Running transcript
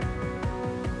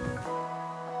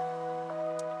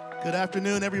Good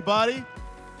afternoon, everybody.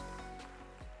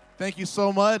 Thank you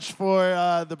so much for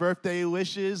the birthday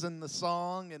wishes and the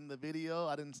song and the video.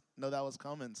 I didn't know that was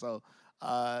coming, so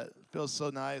it feels so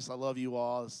nice. I love you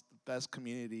all. It's the best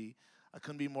community. I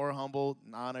couldn't be more humbled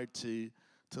and honored to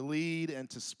lead and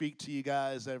to speak to you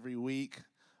guys every week.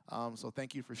 So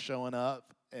thank you for showing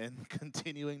up and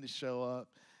continuing to show up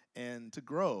and to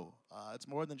grow. It's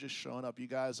more than just showing up. You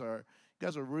guys are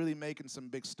really making some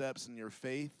big steps in your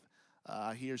faith.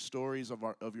 I hear stories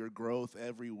of your growth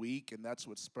every week, and that's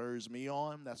what spurs me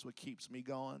on. That's what keeps me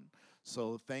going.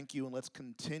 So thank you, and let's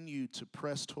continue to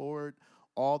press toward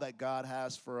all that God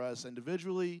has for us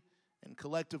individually and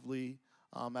collectively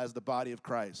as the body of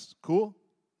Christ. Cool?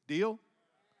 Deal?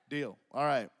 Deal. All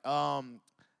right.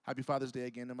 Happy Father's Day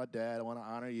again to my dad. I want to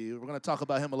honor you. We're going to talk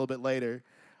about him a little bit later.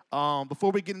 Before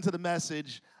we get into the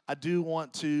message, I do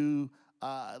want to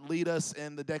lead us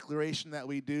in the declaration that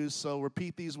we do. So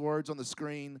repeat these words on the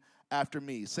screen after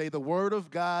me. Say, the word of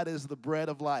God is the bread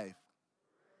of life.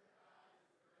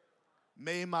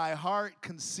 May my heart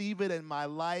conceive it and my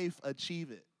life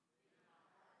achieve it.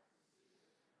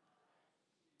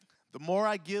 The more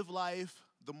I give life,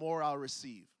 the more I'll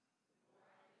receive.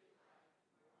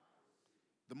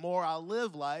 The more I'll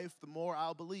live life, the more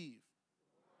I'll believe.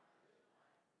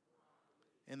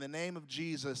 In the name of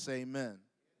Jesus, amen.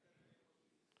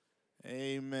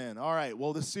 Amen. All right.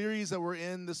 Well, the series that we're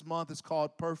in this month is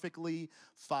called Perfectly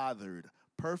Fathered.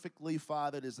 Perfectly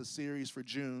Fathered is the series for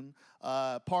June.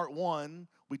 Part 1,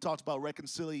 we talked about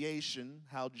reconciliation,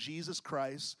 how Jesus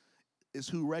Christ is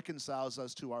who reconciles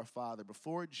us to our Father.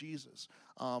 Before Jesus,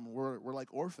 we're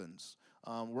like orphans.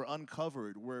 We're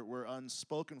uncovered. We're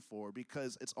unspoken for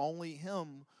because it's only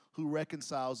Him who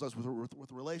reconciles us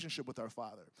with relationship with our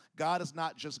Father. God is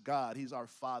not just God. He's our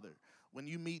Father. When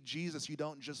you meet Jesus, you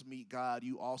don't just meet God,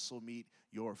 you also meet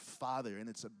your Father, and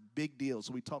it's a big deal.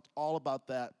 So we talked all about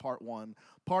that, part 1.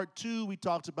 Part 2, we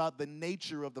talked about the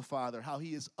nature of the Father, how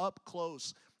He is up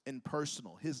close and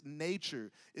personal. His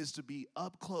nature is to be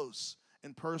up close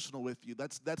and personal with you.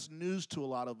 That's news to a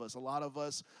lot of us. A lot of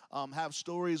us have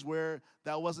stories where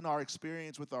that wasn't our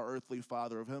experience with our earthly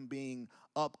Father, of Him being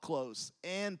up close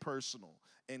and personal.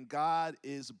 And God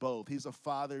is both. He's a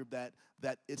Father that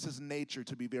it's His nature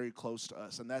to be very close to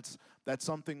us. And that's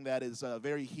something that is a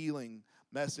very healing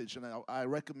message. And I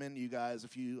recommend you guys,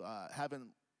 if you haven't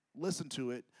listened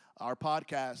to it, our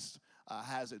podcast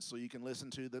has it, so you can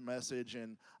listen to the message,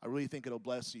 and I really think it'll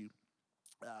bless you.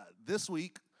 This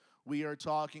week, we are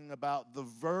talking about the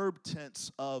verb tense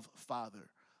of Father.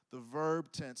 The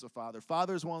verb tense of Father.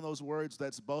 Father is one of those words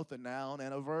that's both a noun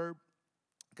and a verb.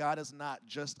 God is not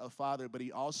just a father, but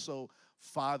He also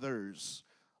fathers.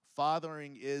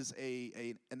 Fathering is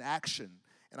an action.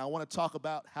 And I want to talk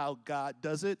about how God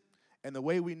does it. And the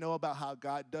way we know about how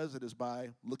God does it is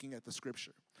by looking at the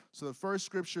scripture. So the first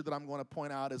scripture that I'm going to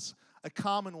point out is a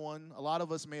common one. A lot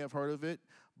of us may have heard of it,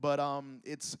 but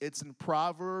it's in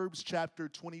Proverbs chapter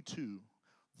 22,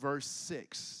 verse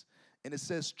 6. And it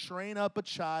says, train up a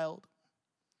child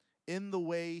in the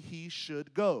way he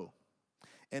should go.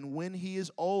 And when he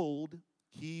is old,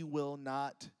 he will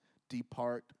not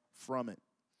depart from it.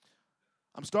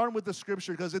 I'm starting with the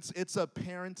scripture because it's a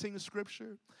parenting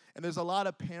scripture. And there's a lot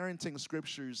of parenting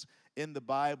scriptures in the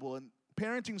Bible. And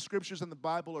parenting scriptures in the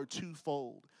Bible are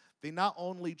twofold. They not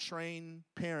only train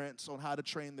parents on how to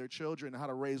train their children and how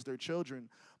to raise their children,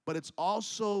 but it's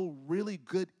also really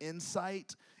good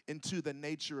insight into the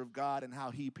nature of God and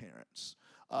how He parents.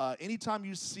 Anytime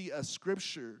you see a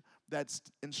scripture that's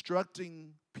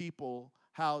instructing people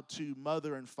how to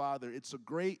mother and father, it's a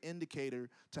great indicator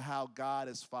to how God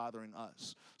is fathering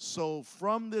us. So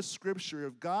from this scripture,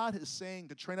 if God is saying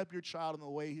to train up your child in the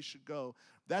way he should go,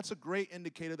 that's a great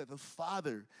indicator that the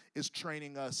Father is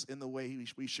training us in the way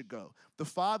we should go. The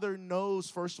Father knows,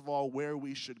 first of all, where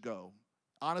we should go.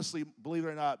 Honestly, believe it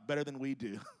or not, better than we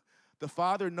do. The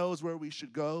Father knows where we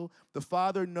should go. The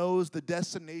Father knows the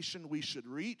destination we should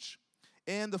reach.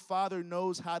 And the Father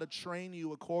knows how to train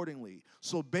you accordingly.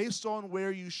 So based on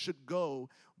where you should go,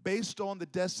 based on the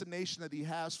destination that He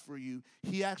has for you,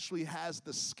 He actually has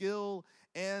the skill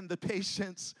and the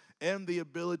patience and the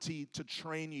ability to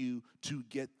train you to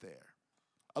get there.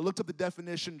 I looked up the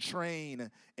definition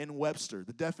train in Webster.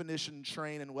 The definition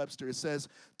train in Webster, it says,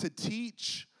 to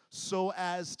teach so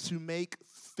as to make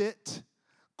fit,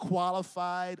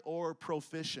 qualified, or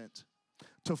proficient.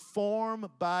 To form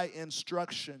by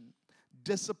instruction,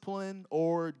 discipline,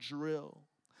 or drill.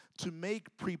 To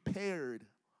make prepared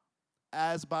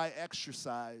as by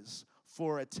exercise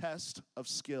for a test of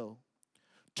skill.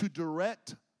 To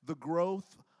direct the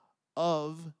growth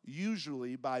of,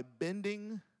 usually by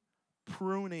bending,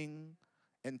 pruning,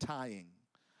 and tying.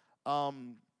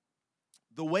 Um,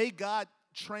 the way God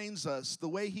trains us, the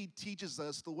way he teaches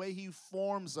us, the way he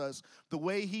forms us, the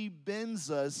way he bends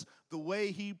us, the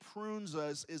way he prunes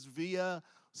us is via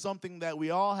something that we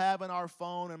all have in our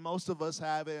phone and most of us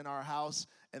have it in our house,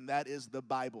 and that is the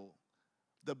Bible.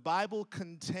 The Bible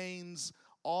contains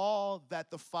all that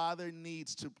the Father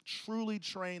needs to truly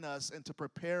train us and to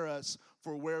prepare us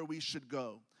for where we should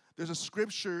go. There's a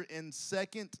scripture in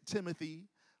 2 Timothy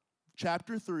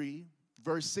chapter 3,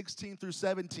 verse 16 through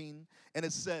 17, and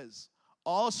it says,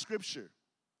 all scripture,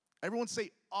 everyone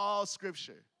say all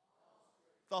scripture,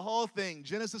 the whole thing,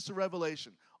 Genesis to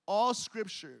Revelation, all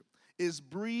scripture is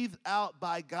breathed out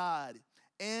by God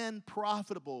and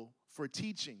profitable for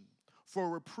teaching, for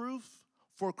reproof,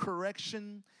 for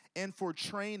correction, and for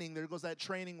training. There goes that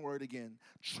training word again.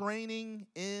 Training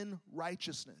in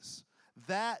righteousness,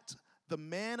 that the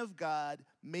man of God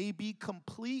may be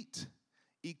complete,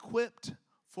 equipped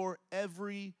for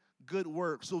every good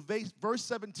work. So verse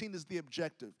 17 is the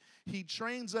objective. He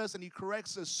trains us and he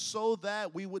corrects us so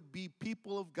that we would be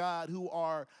people of God who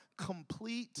are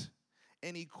complete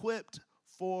and equipped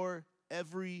for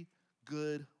every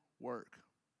good work.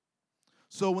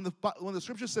 So when the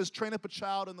scripture says train up a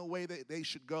child in the way that they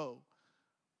should go,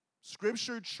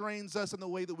 scripture trains us in the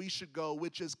way that we should go,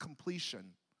 which is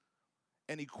completion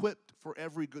and equipped for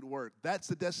every good work. That's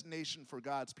the destination for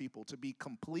God's people, to be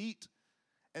complete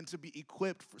and to be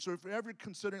equipped. So if you're ever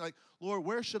considering like, Lord,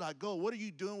 where should I go? What are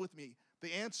you doing with me?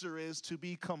 The answer is to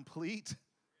be complete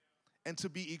and to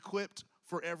be equipped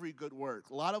for every good work.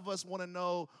 A lot of us want to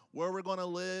know where we're going to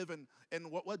live and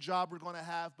what job we're going to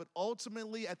have, but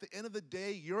ultimately, at the end of the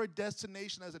day, your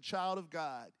destination as a child of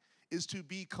God is to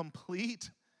be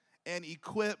complete and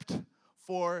equipped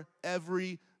for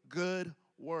every good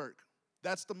work.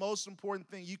 That's the most important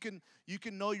thing. You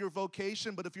can know your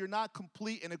vocation, but if you're not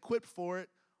complete and equipped for it,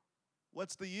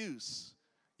 what's the use?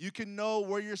 You can know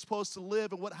where you're supposed to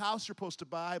live and what house you're supposed to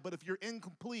buy, but if you're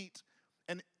incomplete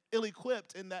and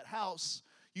ill-equipped in that house,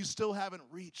 you still haven't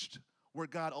reached where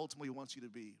God ultimately wants you to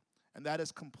be, and that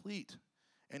is complete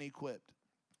and equipped.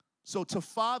 So to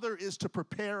father is to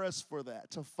prepare us for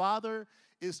that. To father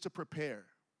is to prepare.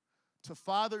 To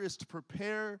father is to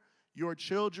prepare your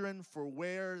children for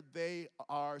where they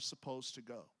are supposed to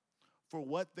go, for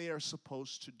what they are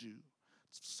supposed to do,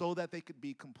 so that they could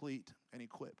be complete and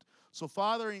equipped. So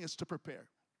fathering is to prepare.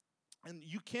 And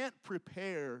you can't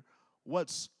prepare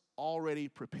what's already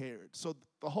prepared. So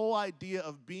the whole idea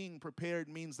of being prepared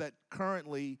means that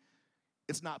currently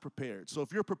it's not prepared. So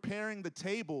if you're preparing the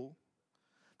table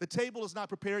is not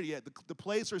prepared yet. The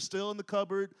plates are still in the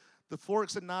cupboard. The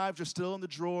forks and knives are still in the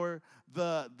drawer.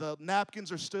 The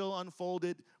napkins are still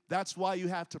unfolded. That's why you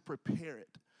have to prepare it.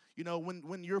 You know,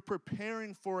 when you're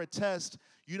preparing for a test,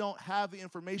 you don't have the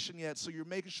information yet, so you're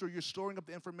making sure you're storing up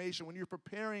the information. When you're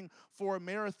preparing for a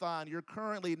marathon, you're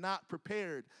currently not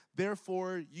prepared.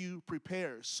 Therefore, you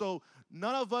prepare. So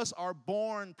none of us are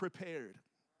born prepared.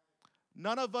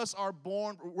 None of us are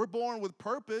born, we're born with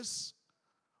purpose,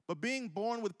 but being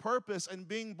born with purpose and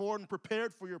being born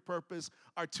prepared for your purpose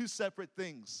are two separate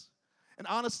things. And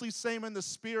honestly, same in the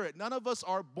spirit. None of us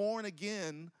are born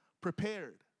again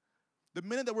prepared. The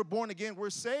minute that we're born again, we're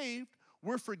saved,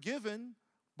 we're forgiven,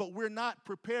 but we're not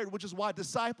prepared, which is why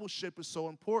discipleship is so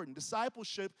important.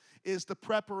 Discipleship is the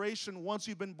preparation once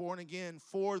you've been born again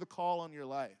for the call on your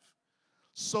life.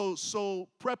 So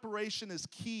preparation is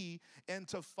key, and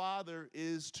to father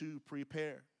is to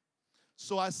prepare.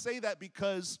 So I say that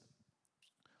because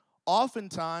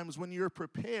oftentimes when you're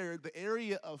prepared, the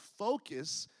area of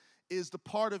focus is the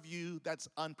part of you that's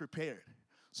unprepared.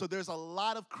 So there's a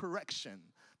lot of correction.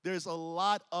 There's a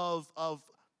lot of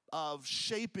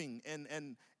shaping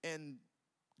and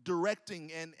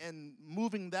directing and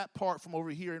moving that part from over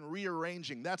here and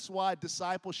rearranging. That's why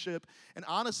discipleship and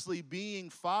honestly being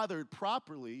fathered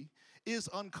properly is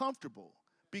uncomfortable,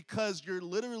 because you're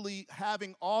literally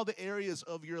having all the areas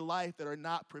of your life that are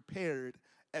not prepared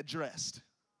addressed.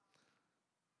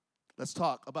 Let's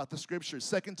talk about the scriptures.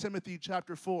 2 Timothy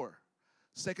chapter 4.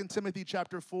 2 Timothy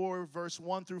chapter 4, verse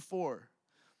 1 through 4.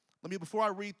 Before I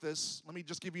read this, let me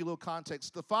just give you a little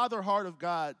context. The father heart of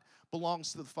God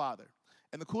belongs to the Father.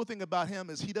 And the cool thing about him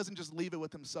is he doesn't just leave it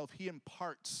with himself. He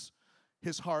imparts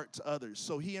his heart to others.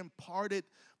 So he imparted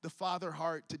the father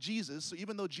heart to Jesus. So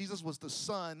even though Jesus was the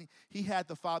son, he had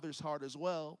the father's heart as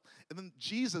well. And then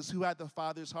Jesus, who had the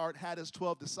father's heart, had his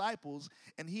 12 disciples,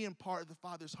 and he imparted the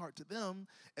father's heart to them.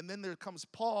 And then there comes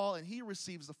Paul, and he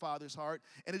receives the father's heart,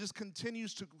 and it just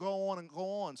continues to go on and go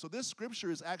on. So this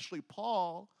scripture is actually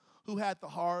Paul who had the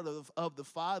heart of the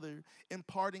Father,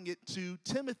 imparting it to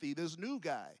Timothy, this new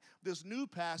guy, this new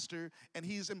pastor, and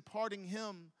he's imparting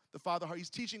him the Father heart. He's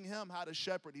teaching him how to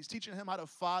shepherd. He's teaching him how to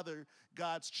father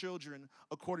God's children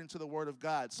according to the Word of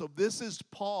God. So this is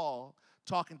Paul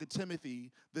talking to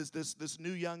Timothy, this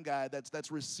new young guy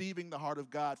that's receiving the heart of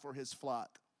God for his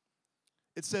flock.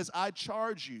 It says, I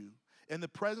charge you in the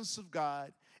presence of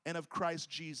God and of Christ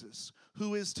Jesus,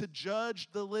 who is to judge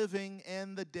the living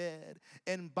and the dead,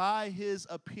 and by his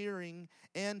appearing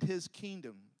and his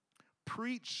kingdom,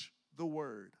 preach the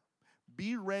word.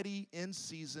 Be ready in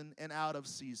season and out of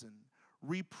season.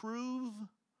 Reprove,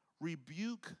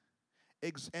 rebuke,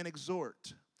 and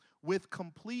exhort with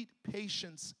complete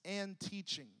patience and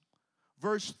teaching.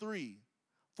 Verse 3,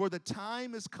 for the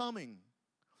time is coming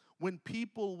when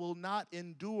people will not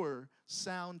endure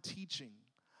sound teaching,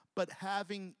 but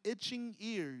having itching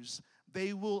ears,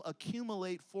 they will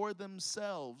accumulate for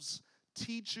themselves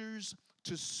teachers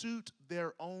to suit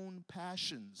their own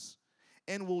passions,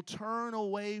 and will turn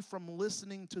away from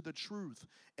listening to the truth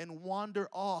and wander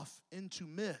off into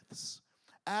myths.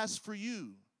 As for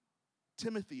you,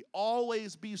 Timothy,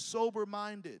 always be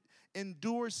sober-minded,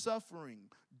 endure suffering,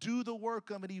 do the work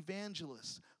of an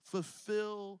evangelist,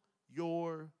 fulfill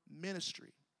your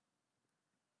ministry.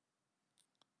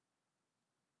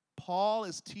 Paul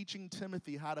is teaching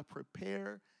Timothy how to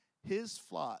prepare his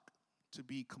flock to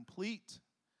be complete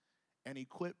and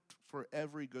equipped for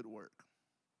every good work.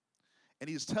 And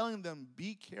he's telling them,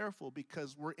 be careful,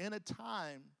 because we're in a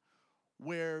time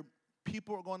where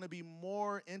people are going to be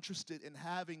more interested in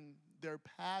having their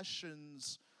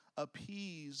passions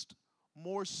appeased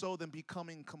more so than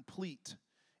becoming complete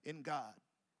in God.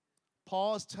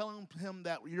 Paul is telling him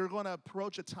that you're going to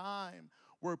approach a time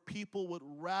where people would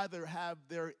rather have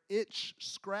their itch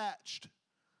scratched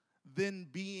than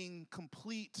being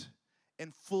complete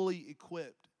and fully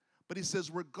equipped. But he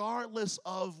says, regardless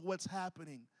of what's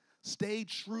happening, stay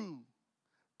true,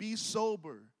 be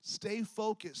sober, stay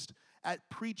focused at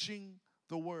preaching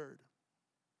the word.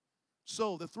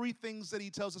 So the three things that he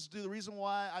tells us to do, the reason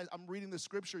why I'm reading the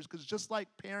scriptures, because just like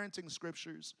parenting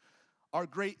scriptures are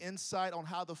great insight on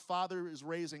how the Father is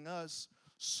raising us,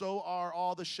 so are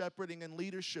all the shepherding and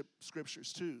leadership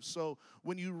scriptures too. So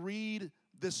when you read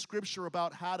this scripture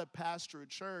about how to pastor a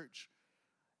church,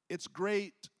 it's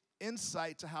great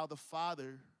insight to how the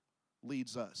Father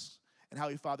leads us and how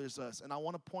he fathers us. And I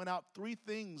want to point out three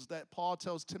things that Paul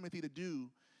tells Timothy to do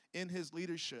in his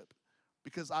leadership,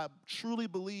 because I truly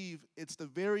believe it's the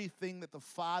very thing that the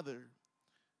Father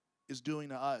is doing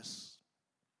to us.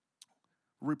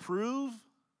 Reprove,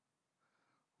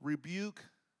 rebuke,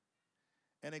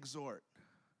 and exhort.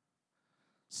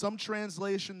 Some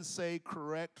translations say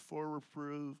correct for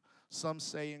reprove. Some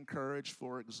say encourage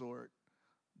for exhort.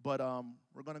 But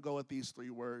we're going to go with these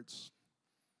three words.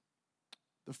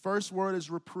 The first word is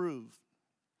reprove.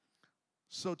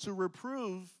 So to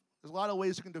reprove, there's a lot of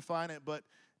ways you can define it, but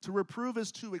to reprove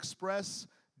is to express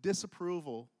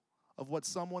disapproval of what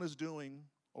someone is doing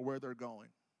or where they're going.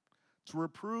 To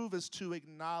reprove is to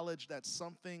acknowledge that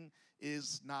something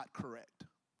is not correct.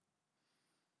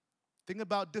 Think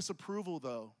about disapproval,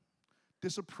 though.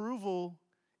 Disapproval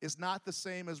is not the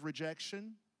same as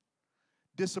rejection.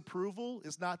 Disapproval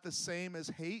is not the same as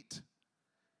hate.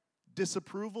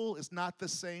 Disapproval is not the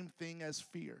same thing as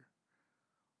fear.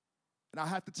 And I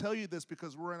have to tell you this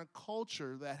because we're in a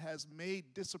culture that has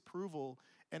made disapproval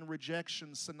and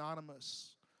rejection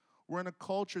synonymous. We're in a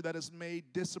culture that has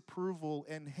made disapproval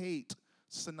and hate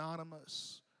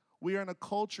synonymous. We are in a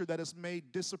culture that has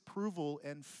made disapproval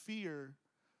and fear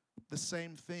the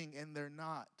same thing, and they're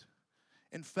not.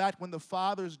 In fact, when the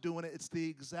Father's doing it, it's the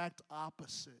exact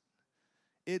opposite.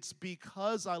 It's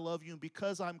because I love you and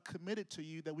because I'm committed to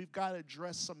you that we've got to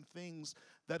address some things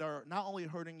that are not only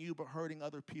hurting you, but hurting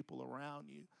other people around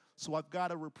you. So I've got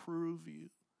to reprove you.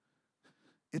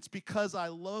 It's because I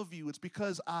love you. It's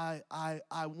because I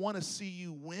want to see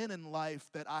you win in life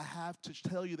that I have to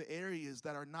tell you the areas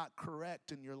that are not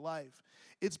correct in your life.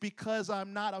 It's because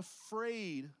I'm not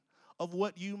afraid of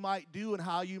what you might do and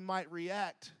how you might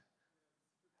react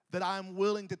that I'm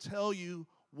willing to tell you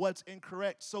what's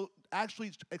incorrect. So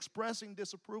actually expressing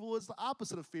disapproval is the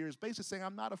opposite of fear. It's basically saying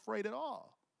I'm not afraid at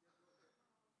all.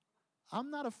 I'm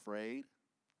not afraid.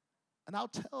 And I'll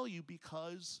tell you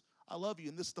because I love you.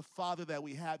 And this is the Father that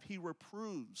we have. He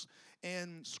reproves.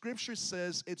 And Scripture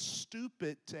says it's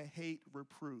stupid to hate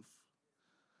reproof.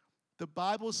 The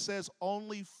Bible says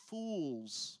only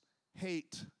fools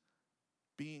hate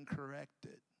being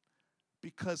corrected.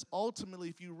 Because ultimately,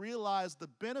 if you realize the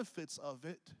benefits of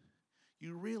it,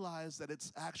 you realize that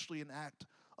it's actually an act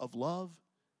of love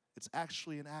It's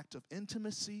actually an act of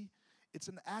intimacy. It's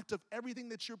an act of everything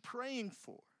that you're praying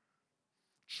for.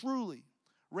 Truly.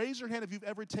 Raise your hand if you've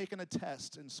ever taken a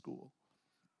test in school.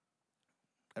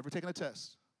 Ever taken a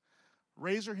test?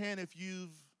 Raise your hand if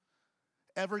you've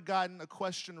ever gotten a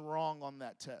question wrong on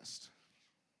that test.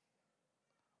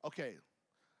 Okay.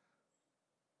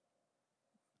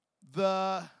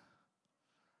 The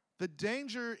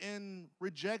danger in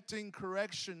rejecting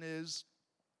correction is,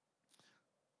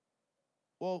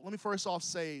 well, let me first off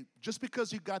say, just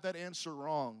because you got that answer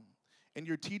wrong and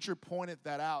your teacher pointed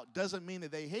that out doesn't mean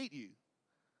that they hate you.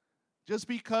 Just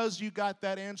because you got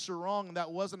that answer wrong and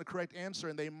that wasn't the correct answer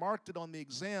and they marked it on the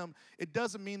exam, it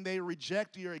doesn't mean they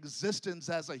reject your existence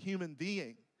as a human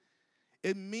being.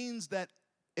 It means that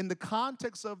in the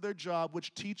context of their job,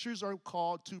 which teachers are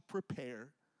called to prepare,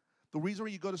 the reason why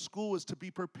you go to school is to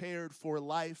be prepared for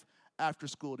life after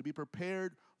school, to be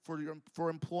prepared for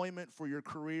employment, for your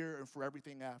career, and for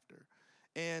everything after.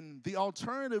 And the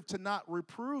alternative to not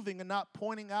reproving and not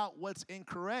pointing out what's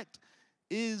incorrect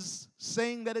is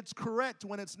saying that it's correct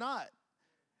when it's not.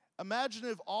 Imagine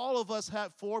if all of us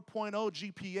had 4.0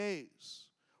 GPAs,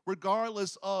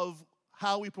 regardless of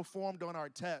how we performed on our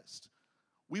test.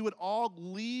 We would all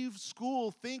leave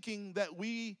school thinking that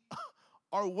we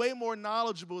are way more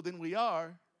knowledgeable than we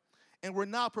are, and we're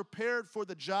not prepared for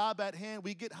the job at hand.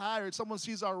 We get hired. Someone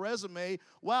sees our resume.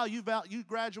 Wow, you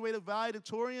graduated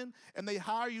valedictorian, and they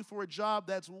hire you for a job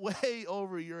that's way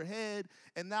over your head,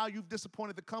 and now you've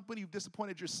disappointed the company, you've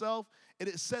disappointed yourself, and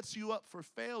it sets you up for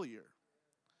failure.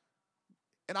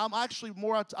 And I'm actually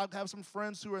I have some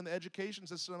friends who are in the education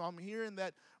system. I'm hearing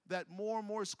that more and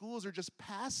more schools are just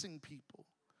passing people.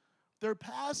 They're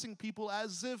passing people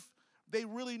as if they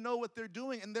really know what they're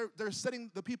doing, and they're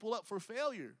setting the people up for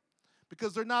failure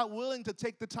because they're not willing to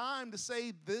take the time to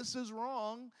say, this is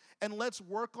wrong, and let's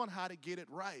work on how to get it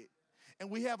right. And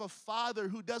we have a Father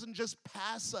who doesn't just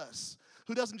pass us,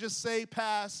 who doesn't just say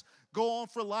pass, go on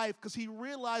for life, because he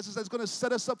realizes that's going to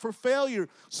set us up for failure.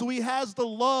 So he has the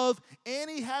love, and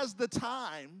he has the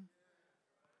time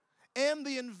and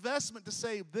the investment to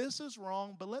say, this is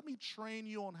wrong, but let me train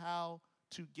you on how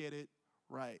to get it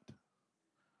right.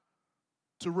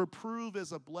 To reprove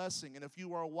is a blessing, and if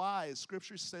you are wise,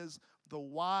 Scripture says the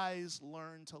wise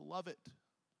learn to love it.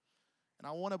 And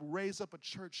I want to raise up a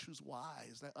church who's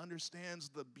wise, that understands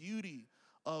the beauty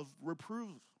of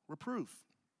reproof.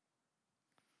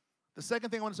 The second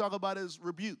thing I want to talk about is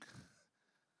rebuke.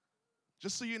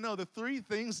 Just so you know, the three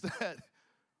things that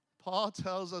Paul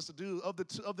tells us to do, of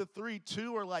the three,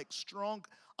 two are like strong.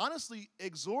 Honestly,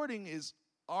 exhorting is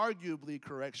arguably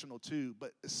correctional too,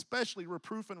 but especially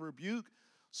reproof and rebuke.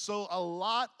 So a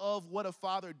lot of what a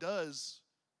father does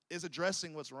is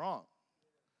addressing what's wrong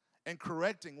and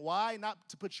correcting. Why? Not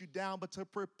to put you down, but to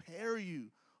prepare you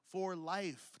for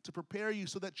life, to prepare you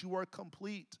so that you are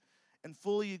complete and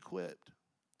fully equipped.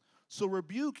 So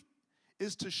rebuke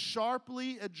is to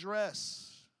sharply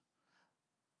address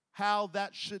how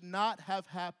that should not have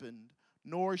happened,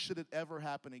 nor should it ever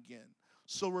happen again.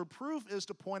 So reproof is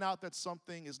to point out that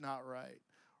something is not right.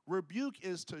 Rebuke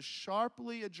is to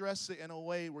sharply address it in a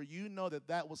way where you know that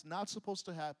that was not supposed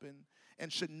to happen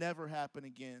and should never happen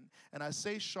again. And I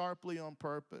say sharply on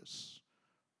purpose.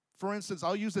 For instance,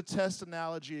 I'll use a test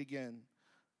analogy again.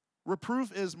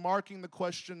 Reproof is marking the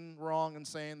question wrong and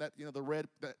saying that,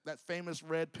 that famous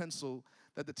red pencil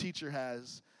that the teacher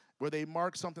has where they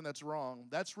mark something that's wrong.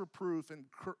 That's reproof. And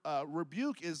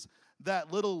rebuke is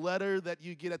that little letter that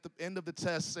you get at the end of the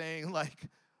test saying, like,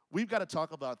 we've got to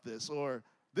talk about this, or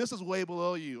this is way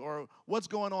below you, or what's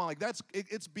going on. Like,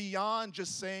 it's beyond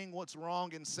just saying what's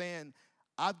wrong and saying,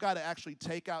 I've got to actually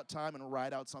take out time and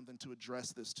write out something to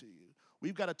address this to you.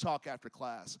 We've got to talk after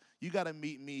class. You got to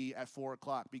meet me at 4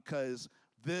 o'clock because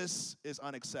this is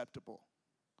unacceptable.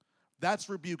 That's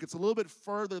rebuke. It's a little bit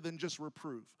further than just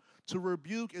reproof. To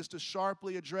rebuke is to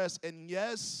sharply address. And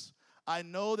yes, I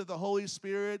know that the Holy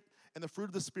Spirit and the fruit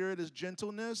of the Spirit is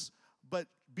gentleness, but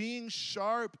being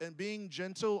sharp and being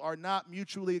gentle are not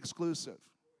mutually exclusive.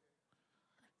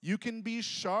 You can be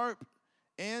sharp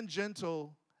and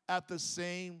gentle at the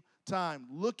same time.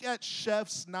 Look at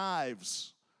chef's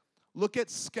knives. Look at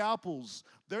scalpels.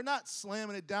 They're not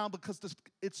slamming it down because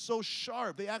it's so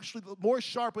sharp. The more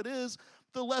sharp it is,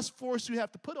 the less force you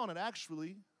have to put on it,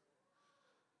 actually.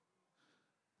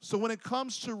 So when it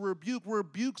comes to rebuke,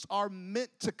 rebukes are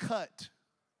meant to cut.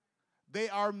 They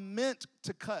are meant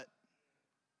to cut.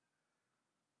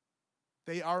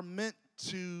 They are meant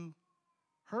to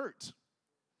hurt.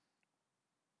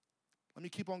 Let me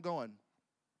keep on going.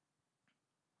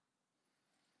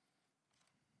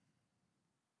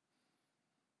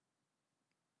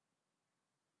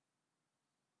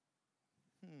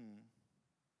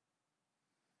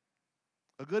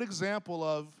 A good example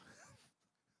of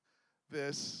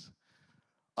this,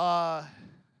 there's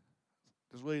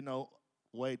really no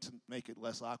way to make it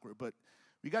less awkward, but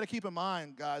we got to keep in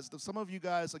mind, guys, that some of you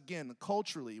guys, again,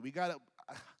 culturally, we got to,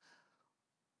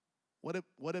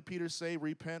 what did Peter say?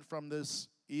 Repent from this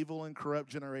evil and corrupt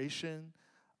generation.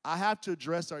 I have to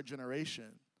address our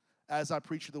generation as I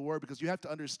preach the word, because you have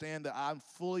to understand that I'm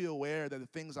fully aware that the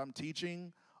things I'm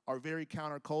teaching are very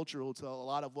countercultural to a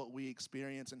lot of what we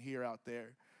experience and hear out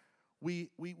there. We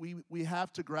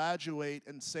have to graduate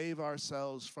and save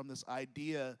ourselves from this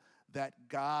idea that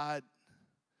God,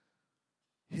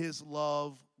 His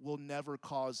love will never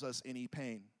cause us any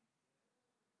pain.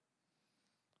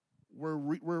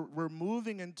 We're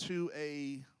moving into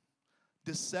a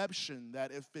deception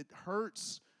that if it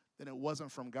hurts, then it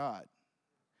wasn't from God.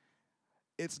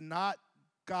 It's not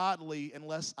godly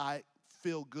unless I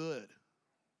feel good.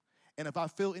 And if I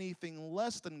feel anything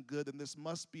less than good, then this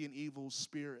must be an evil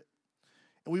spirit.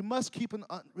 And we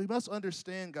must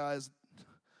understand, guys,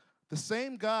 the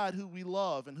same God who we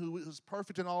love and who is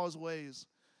perfect in all His ways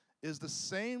is the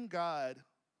same God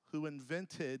who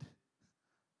invented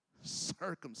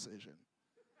circumcision.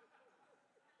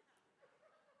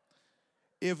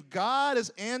 If God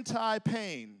is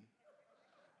anti-pain,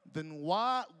 then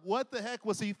what the heck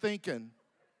was He thinking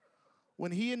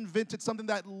when He invented something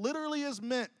that literally is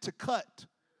meant to cut?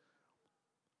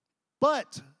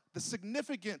 But the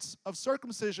significance of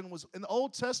circumcision was, in the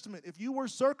Old Testament, if you were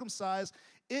circumcised,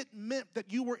 it meant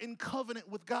that you were in covenant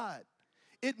with God.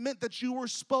 It meant that you were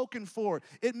spoken for.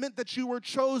 It meant that you were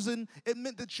chosen. It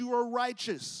meant that you were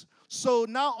righteous. So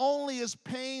not only is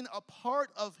pain a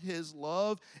part of His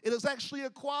love, it is actually a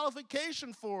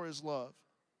qualification for His love.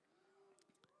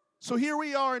 So here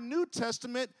we are in New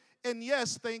Testament, and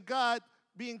yes, thank God,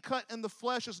 being cut in the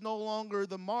flesh is no longer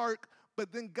the mark,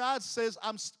 but then God says,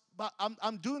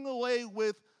 I'm doing away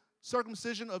with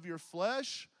circumcision of your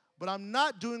flesh, but I'm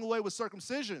not doing away with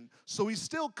circumcision. So He's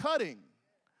still cutting.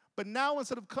 But now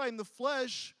instead of cutting the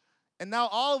flesh, and now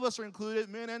all of us are included,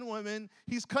 men and women,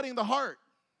 He's cutting the heart.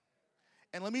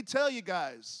 And let me tell you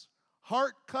guys,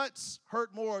 heart cuts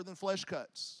hurt more than flesh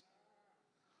cuts.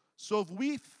 So if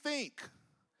we think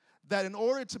that in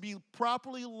order to be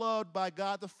properly loved by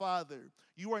God the Father,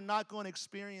 you are not going to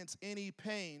experience any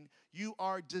pain, you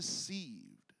are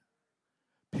deceived.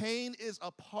 Pain is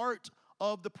a part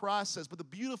of the process. But the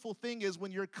beautiful thing is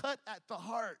when you're cut at the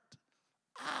heart,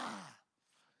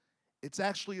 it's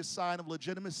actually a sign of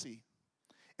legitimacy.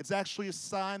 It's actually a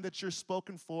sign that you're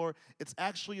spoken for. It's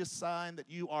actually a sign that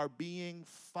you are being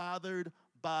fathered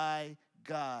by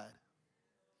God.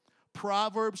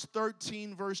 Proverbs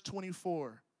 13, verse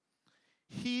 24.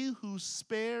 He who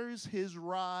spares his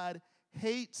rod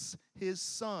hates his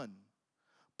son,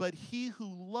 but he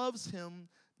who loves him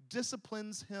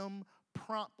disciplines him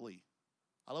promptly.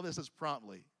 I love this as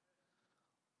promptly.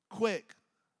 Quick.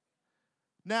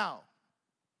 Now,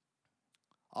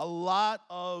 a lot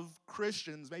of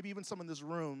Christians, maybe even some in this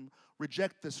room,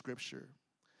 reject this scripture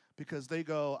because they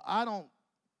go, I don't,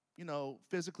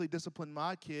 physically discipline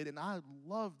my kid and I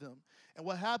love them. And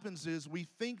what happens is we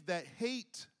think that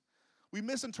we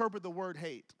misinterpret the word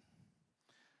hate.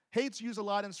 Hate's used a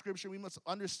lot in scripture. We must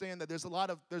understand that there's a lot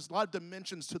of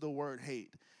dimensions to the word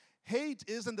hate. Hate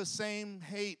isn't the same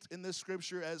hate in this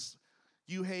scripture as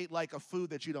you hate like a food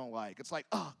that you don't like. It's like,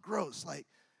 oh, gross. Like,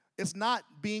 it's not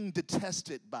being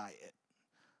detested by it.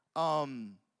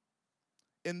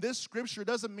 In this scripture, it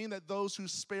doesn't mean that those who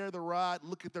spare the rod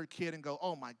look at their kid and go,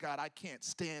 oh my God, I can't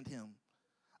stand him.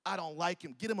 I don't like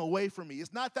him. Get him away from me.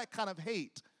 It's not that kind of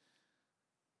hate.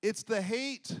 It's the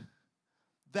hate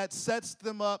that sets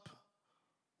them up.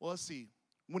 Well, let's see.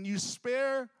 When you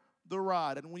spare the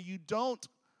rod and when you don't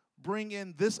bring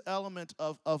in this element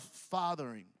of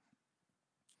fathering,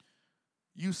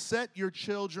 you set your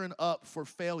children up for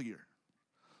failure.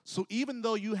 So even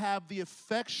though you have the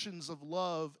affections of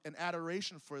love and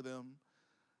adoration for them,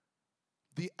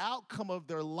 the outcome of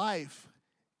their life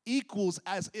equals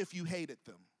as if you hated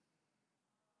them.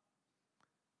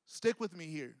 Stick with me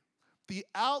here. The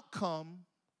outcome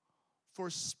for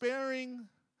sparing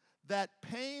that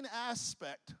pain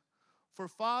aspect for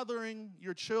fathering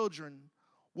your children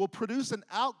will produce an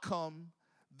outcome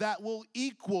that will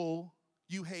equal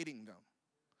you hating them.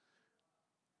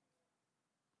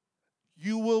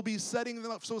 You will be setting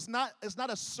them up. So it's not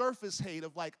a surface hate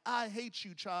of like, I hate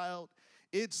you, child.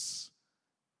 It's,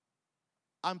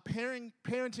 I'm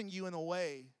parenting you in a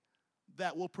way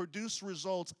that will produce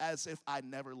results as if I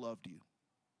never loved you.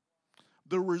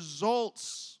 The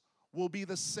results will be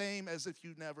the same as if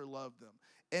you never loved them.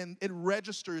 And it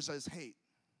registers as hate.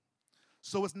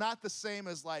 So it's not the same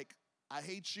as like, I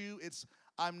hate you. It's,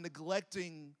 I'm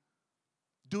neglecting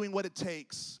doing what it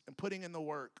takes and putting in the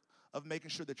work of making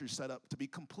sure that you're set up to be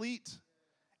complete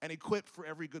and equipped for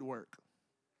every good work.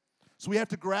 So we have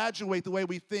to graduate the way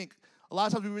we think. A lot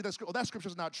of times we read that scripture, that scripture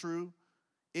is not true.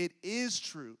 It is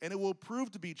true, and it will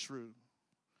prove to be true.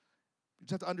 You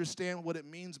just have to understand what it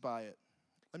means by it.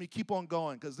 Let me keep on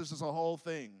going because this is a whole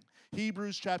thing.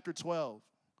 Hebrews chapter 12,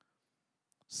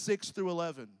 6 through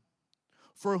 11.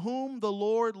 For whom the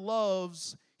Lord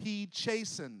loves, he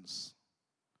chastens.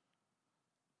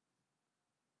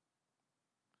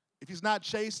 If he's not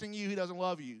chastening you, he doesn't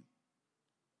love you.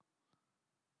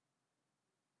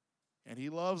 And he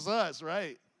loves us,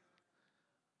 right?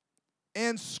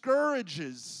 And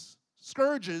scourges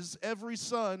every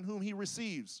son whom he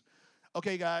receives.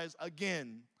 Okay, guys,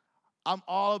 again, I'm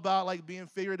all about like being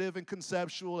figurative and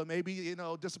conceptual, and maybe,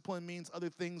 discipline means other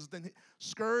things than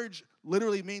scourge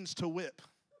literally means to whip.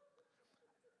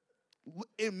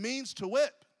 It means to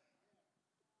whip.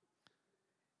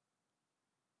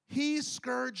 He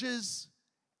scourges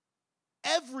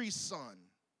every son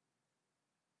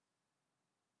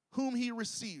whom he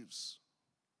receives.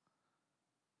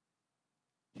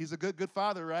 He's a good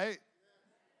father, right?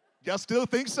 Y'all still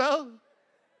think so?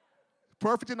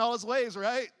 Perfect in all his ways,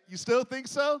 right? You still think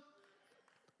so?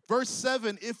 Verse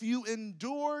 7, if you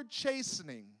endure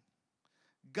chastening,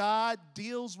 God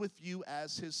deals with you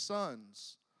as his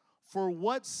sons. For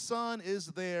what son is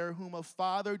there whom a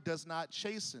father does not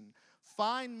chasten?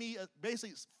 Find me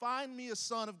a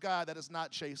son of God that is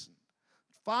not chastened.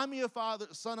 Find me a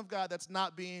son of God that's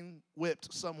not being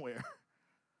whipped somewhere.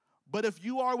 But if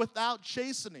you are without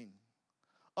chastening,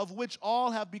 of which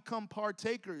all have become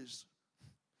partakers,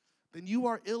 then you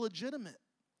are illegitimate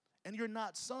and you're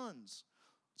not sons.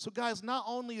 So guys, not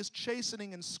only is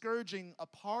chastening and scourging a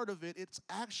part of it, it's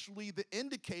actually the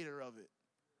indicator of it.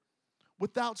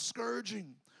 Without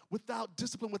scourging, without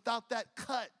discipline, without that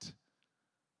cut,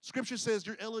 Scripture says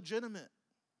you're illegitimate.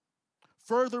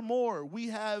 Furthermore, we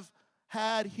have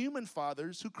had human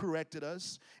fathers who corrected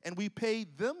us, and we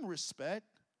paid them respect.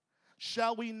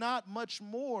 Shall we not much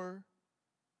more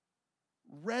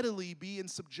readily be in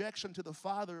subjection to the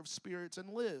Father of spirits and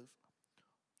live?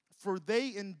 For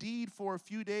they indeed for a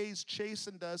few days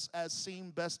chastened us as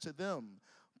seemed best to them,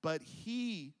 but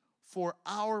he for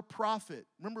our profit.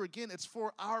 Remember again, it's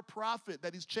for our profit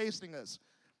that he's chastening us.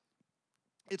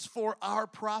 It's for our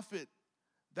profit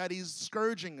that he's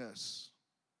scourging us,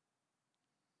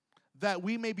 that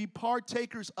we may be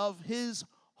partakers of his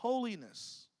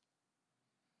holiness.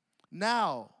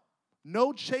 Now,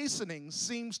 no chastening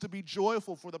seems to be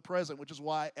joyful for the present, which is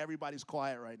why everybody's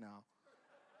quiet right now.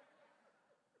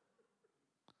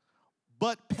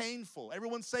 But painful.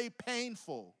 Everyone say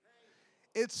painful.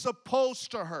 It's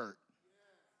supposed to hurt.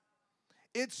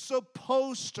 It's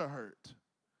supposed to hurt.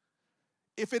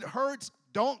 If it hurts,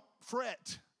 don't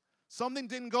fret. Something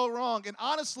didn't go wrong. And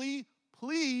honestly,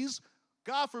 please,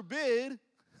 God forbid,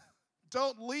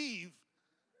 don't leave.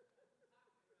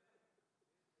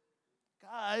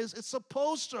 Guys, it's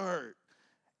supposed to hurt.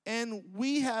 And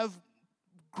we have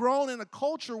grown in a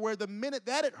culture where the minute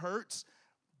that it hurts,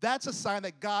 that's a sign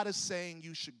that God is saying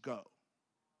you should go.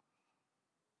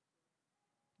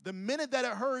 The minute that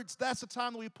it hurts, that's the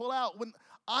time that we pull out. When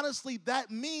honestly, that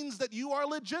means that you are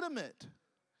legitimate.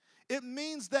 It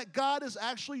means that God is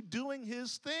actually doing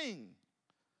his thing.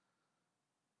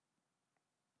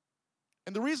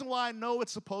 And the reason why I know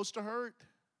it's supposed to hurt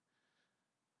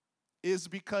is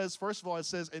because, first of all, it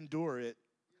says endure it.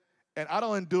 And I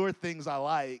don't endure things I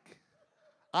like.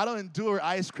 I don't endure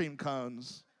ice cream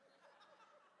cones.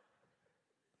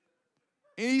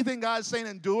 Anything God's saying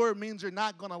endure means you're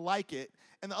not going to like it.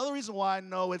 And the other reason why I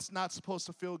know it's not supposed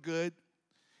to feel good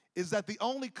is that the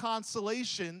only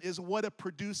consolation is what it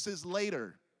produces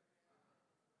later.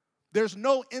 There's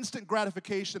no instant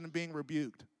gratification in being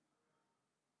rebuked.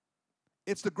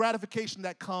 It's the gratification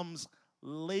that comes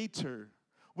later,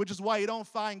 which is why you don't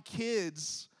find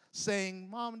kids saying,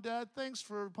 Mom and Dad, thanks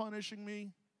for punishing me.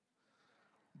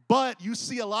 But you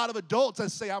see a lot of adults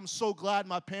that say, I'm so glad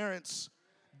my parents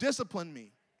disciplined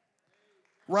me.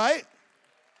 Right?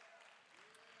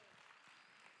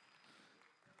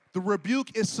 The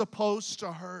rebuke is supposed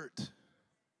to hurt.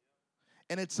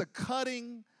 And it's a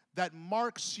cutting that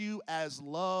marks you as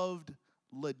loved,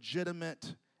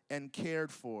 legitimate, and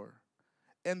cared for.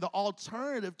 And the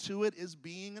alternative to it is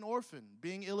being an orphan,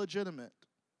 being illegitimate.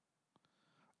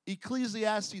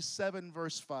 Ecclesiastes 7,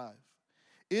 verse 5.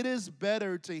 It is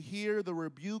better to hear the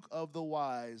rebuke of the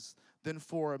wise than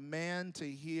for a man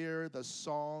to hear the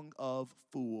song of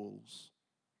fools.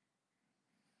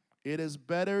 It is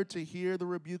better to hear the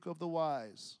rebuke of the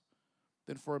wise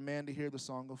than for a man to hear the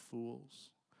song of fools.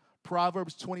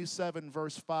 Proverbs 27,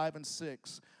 verse 5 and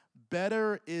 6.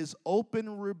 Better is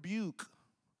open rebuke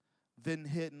than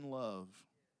hidden love.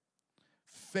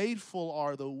 Faithful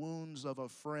are the wounds of a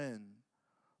friend.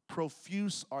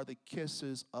 Profuse are the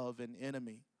kisses of an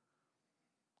enemy.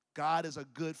 God is a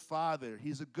good father.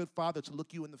 He's a good father to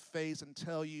look you in the face and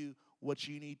tell you what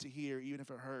you need to hear, even if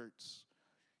it hurts.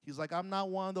 He's like, I'm not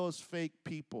one of those fake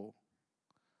people.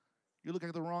 You're looking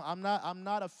at the wrong. I'm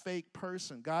not a fake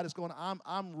person. God is going,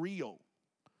 I'm real.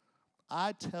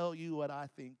 I tell you what I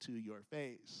think to your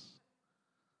face.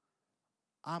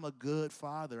 I'm a good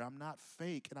father. I'm not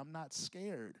fake, and I'm not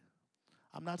scared.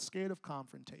 I'm not scared of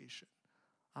confrontation.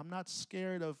 I'm not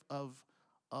scared of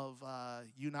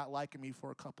you not liking me for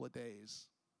a couple of days.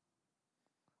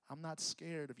 I'm not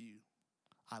scared of you.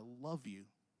 I love you.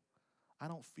 I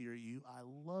don't fear you. I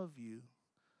love you.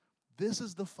 This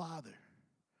is the Father.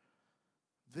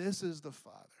 This is the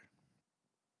Father.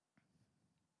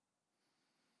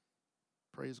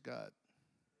 Praise God.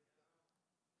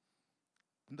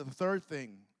 And the third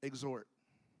thing, exhort.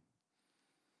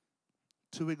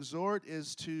 To exhort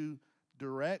is to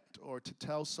direct or to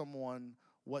tell someone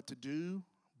what to do,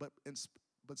 but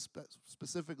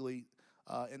specifically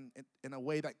in a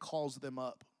way that calls them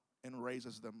up and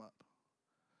raises them up.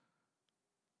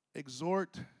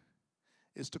 Exhort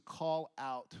is to call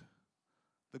out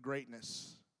the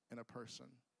greatness in a person,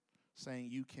 saying,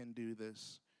 you can do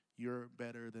this. You're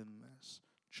better than this.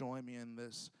 Join me in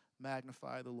this.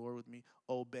 Magnify the Lord with me.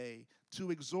 Obey.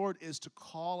 To exhort is to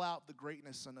call out the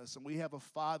greatness in us. And we have a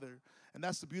Father, and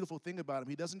that's the beautiful thing about him.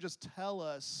 He doesn't just tell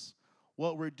us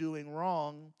what we're doing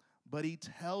wrong, but he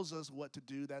tells us what to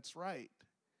do that's right.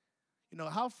 You know,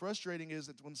 how frustrating is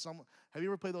it when someone, have you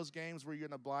ever played those games where you're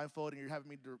in a blindfold and you're having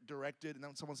me directed, and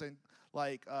then someone's saying,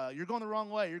 like, you're going the wrong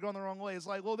way, you're going the wrong way. It's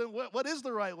like, well, then what is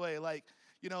the right way? Like,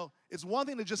 you know, it's one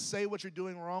thing to just say what you're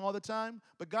doing wrong all the time,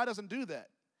 but God doesn't do that.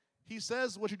 He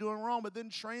says what you're doing wrong, but then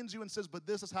trains you and says, but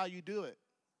this is how you do it.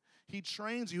 He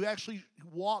trains you. He actually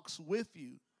walks with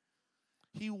you.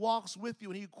 He walks with you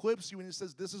and he equips you and he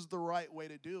says, this is the right way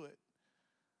to do it.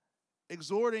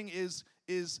 Exhorting is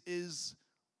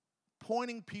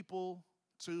pointing people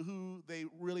to who they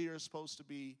really are supposed to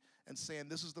be and saying,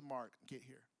 this is the mark. Get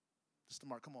here. This is the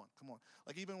mark. Come on.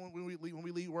 Like even when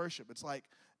we lead worship, it's like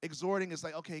exhorting is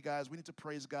like, okay, guys, we need to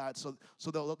praise God. So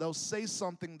they'll say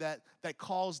something that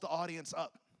calls the audience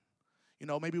up. You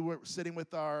know, maybe we're sitting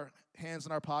with our hands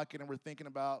in our pocket and we're thinking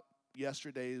about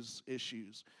yesterday's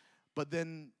issues. But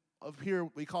then up here,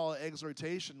 we call it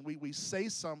exhortation. We say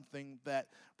something that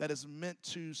is meant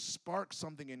to spark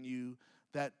something in you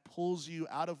that pulls you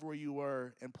out of where you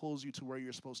were and pulls you to where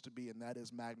you're supposed to be, and that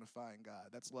is magnifying God.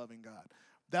 That's loving God.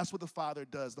 That's what the Father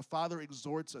does. The Father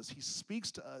exhorts us. He speaks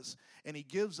to us, and he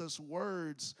gives us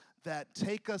words that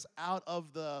take us out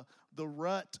of the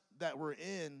rut that we're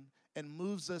in and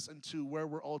moves us into where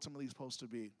we're ultimately supposed to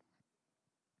be.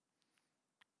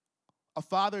 A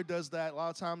father does that. A lot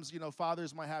of times, you know,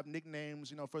 fathers might have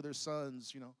nicknames, you know, for their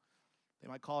sons. You know, they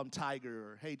might call him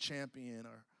Tiger or Hey Champion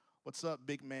or What's up,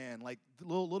 big man? Like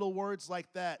little words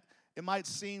like that. It might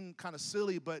seem kind of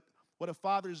silly, but what a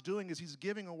father is doing is he's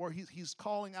giving a word. He's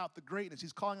calling out the greatness.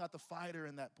 He's calling out the fighter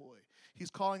in that boy. He's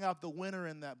calling out the winner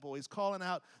in that boy. He's calling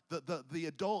out the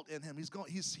adult in him. He's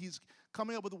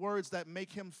coming up with words that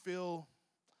make him feel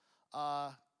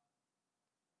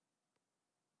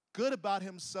good about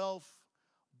himself,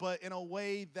 but in a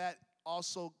way that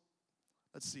also,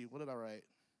 let's see, what did I write?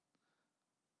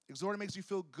 Exhorting makes you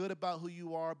feel good about who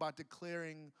you are, about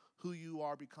declaring who you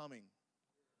are becoming.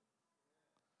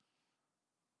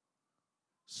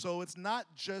 So it's not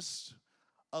just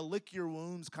a lick your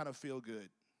wounds kind of feel good.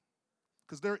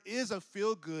 Because there is a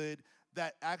feel good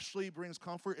that actually brings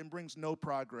comfort and brings no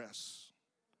progress.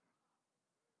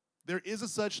 There is a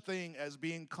such thing as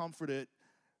being comforted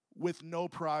with no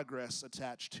progress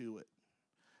attached to it.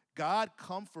 God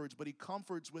comforts, but he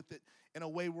comforts with it in a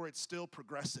way where it's still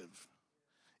progressive.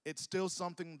 It's still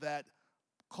something that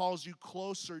calls you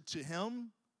closer to him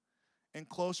and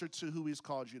closer to who he's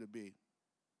called you to be.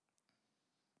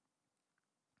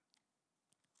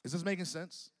 Is this making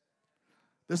sense?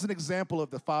 This is an example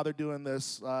of the Father doing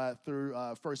this through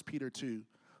 1 Peter 2.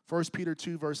 1 Peter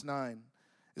 2, verse 9.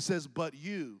 It says, but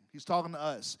you, he's talking to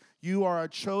us, you are a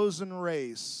chosen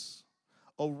race,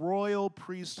 a royal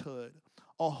priesthood,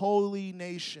 a holy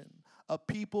nation, a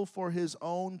people for his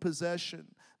own possession,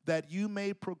 that you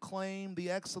may proclaim the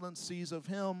excellencies of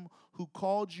him who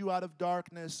called you out of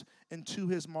darkness into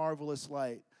his marvelous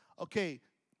light. Okay,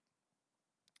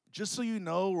 just so you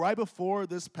know, right before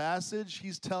this passage,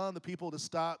 he's telling the people to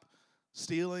stop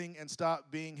stealing and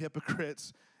stop being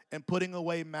hypocrites, and putting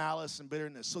away malice and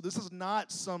bitterness. So this is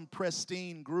not some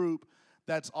pristine group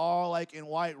that's all like in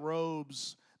white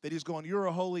robes that he's going, you're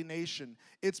a holy nation.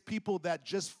 It's people that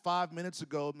just 5 minutes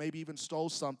ago maybe even stole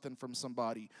something from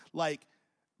somebody. Like,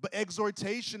 but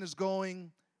exhortation is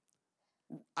going,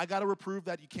 I gotta reprove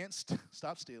that you can't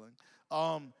stop stealing.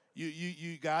 I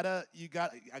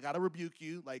gotta rebuke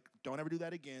you. Like, don't ever do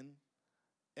that again.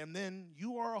 And then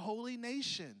you are a holy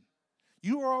nation.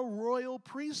 You are a royal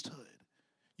priesthood.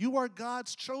 You are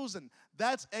God's chosen.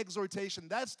 That's exhortation.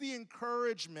 That's the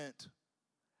encouragement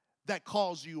that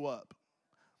calls you up.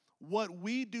 What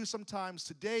we do sometimes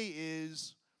today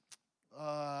is,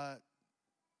 okay,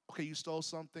 you stole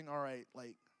something. All right,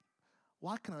 like,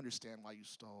 well, I can understand why you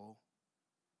stole.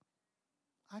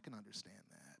 I can understand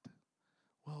that.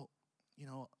 Well,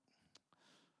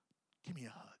 give me a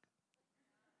hug.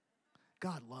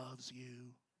 God loves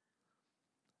you,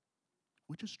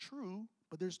 which is true,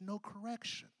 but there's no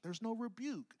correction. There's no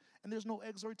rebuke, and there's no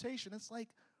exhortation. It's like,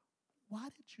 why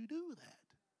did you do that?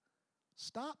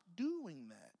 Stop doing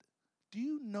that. Do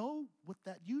you know what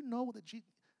that,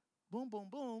 boom, boom,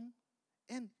 boom,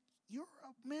 and you're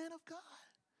a man of God.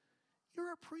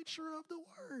 You're a preacher of the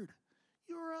word.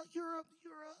 You're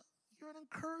an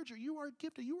encourager. You are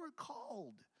gifted. You are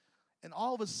called. And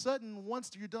all of a sudden,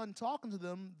 once you're done talking to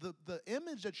them, the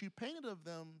image that you painted of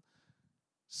them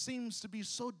seems to be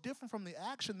so different from the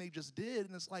action they just did.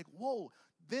 And it's like, whoa.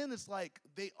 Then it's like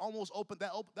they almost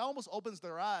that almost opens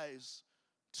their eyes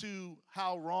to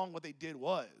how wrong what they did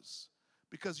was.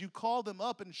 Because you call them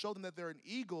up and show them that they're an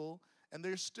eagle, and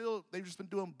they've just been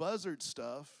doing buzzard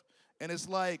stuff. And it's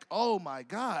like, oh my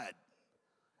God.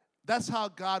 That's how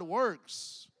God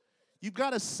works. You've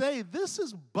got to say, this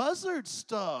is buzzard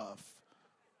stuff.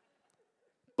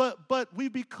 But we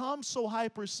become so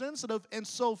hypersensitive and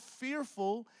so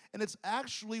fearful, and it's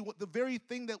actually the very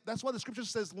thing that's why the scripture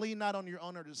says, lean not on your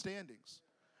own understandings.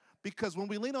 Because when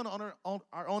we lean on our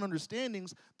own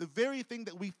understandings, the very thing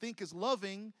that we think is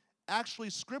loving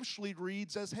actually scripturally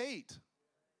reads as hate.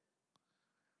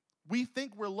 We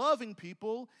think we're loving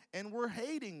people, and we're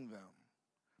hating them.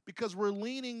 Because we're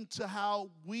leaning to how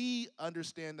we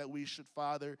understand that we should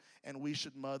father and we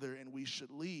should mother and we should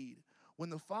lead.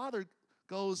 When the Father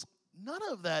goes, none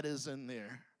of that is in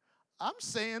there. I'm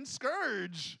saying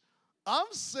scourge. I'm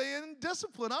saying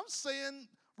discipline. I'm saying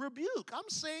rebuke. I'm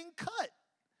saying cut.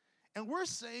 And we're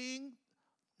saying,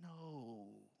 no,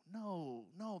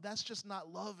 that's just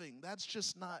not loving. That's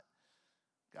just not.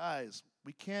 Guys,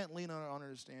 we can't lean on our own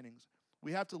understandings.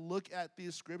 We have to look at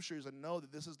these scriptures and know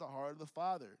that this is the heart of the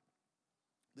Father.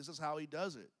 This is how he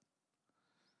does it.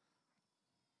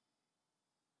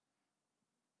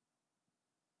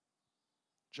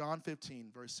 John 15,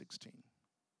 verse 16. It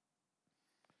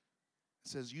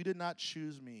says, you did not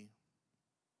choose me,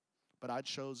 but I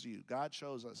chose you. God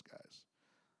chose us, guys.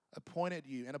 Appointed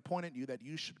you that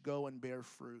you should go and bear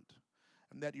fruit,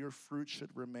 and that your fruit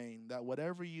should remain, that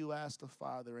whatever you ask the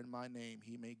Father in my name,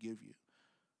 he may give you.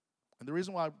 And the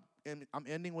reason why I'm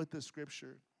ending with this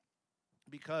scripture,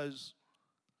 because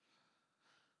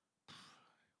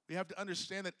we have to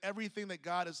understand that everything that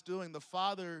God is doing, the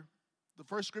Father, the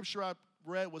first scripture I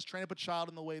read was train up a child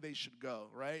in the way they should go,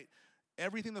 right?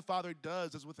 Everything the Father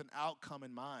does is with an outcome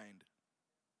in mind.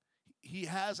 He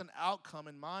has an outcome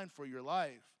in mind for your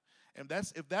life. And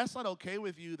if that's not okay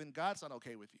with you, then God's not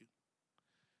okay with you.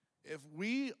 If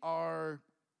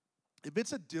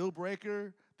it's a deal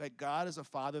breaker that God is a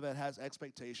Father that has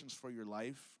expectations for your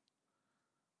life,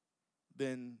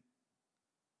 then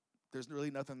there's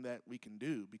really nothing that we can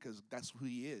do, because that's who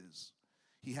he is.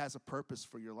 He has a purpose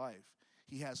for your life.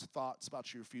 He has thoughts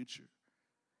about your future.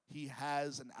 He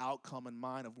has an outcome in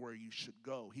mind of where you should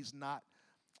go. He's not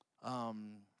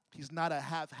a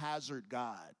haphazard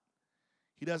God.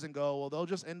 He doesn't go, well, they'll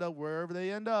just end up wherever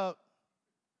they end up.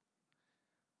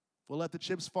 We'll let the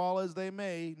chips fall as they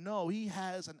may. No, he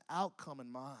has an outcome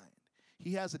in mind.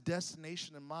 He has a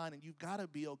destination in mind, and you've got to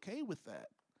be okay with that.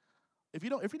 If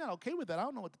you're not okay with that, I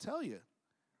don't know what to tell you.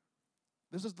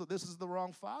 This is the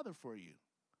wrong Father for you.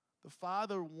 The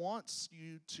Father wants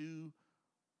you to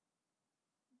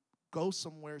go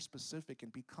somewhere specific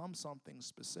and become something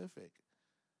specific.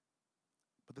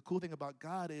 But the cool thing about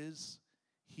God is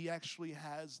he actually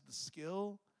has the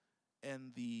skill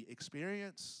and the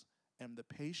experience and the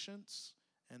patience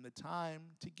and the time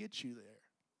to get you there.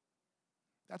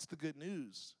 That's the good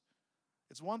news.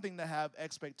 It's one thing to have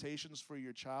expectations for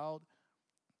your child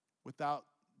without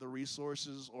the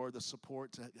resources or the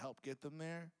support to help get them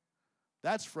there.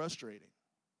 That's frustrating.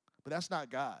 But that's not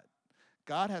God.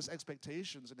 God has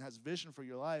expectations and has vision for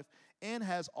your life and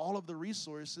has all of the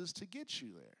resources to get you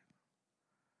there.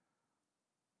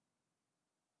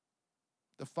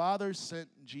 The Father sent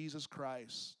Jesus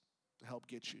Christ to help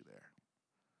get you there.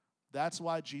 That's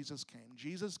why Jesus came.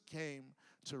 Jesus came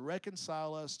to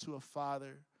reconcile us to a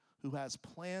Father who has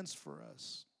plans for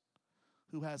us,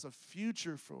 who has a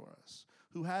future for us,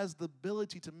 who has the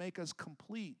ability to make us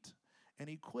complete and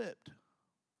equipped.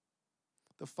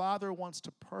 The Father wants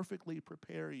to perfectly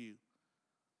prepare you.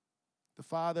 The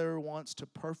Father wants to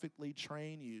perfectly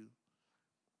train you.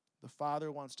 The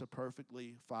Father wants to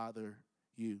perfectly father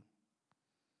you.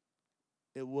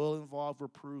 It will involve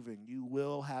reproving. You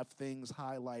will have things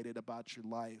highlighted about your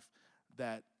life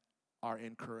that are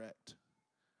incorrect.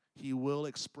 He will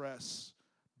express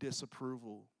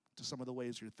disapproval to some of the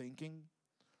ways you're thinking,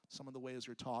 some of the ways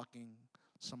you're talking,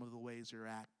 some of the ways you're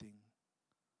acting,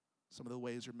 some of the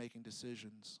ways you're making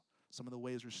decisions, some of the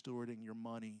ways you're stewarding your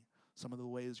money, some of the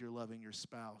ways you're loving your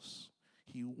spouse.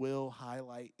 He will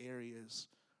highlight areas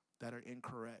that are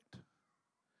incorrect.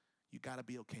 You got to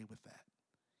be okay with that.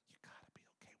 You got to be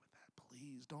okay with that.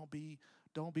 Please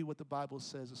don't be what the Bible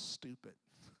says is stupid.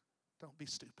 Don't be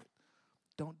stupid.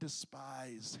 Don't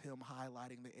despise him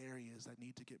highlighting the areas that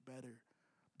need to get better.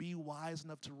 Be wise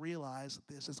enough to realize that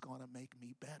this is going to make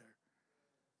me better.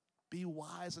 Be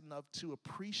wise enough to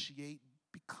appreciate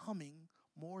becoming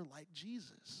more like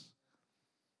Jesus.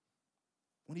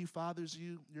 When he fathers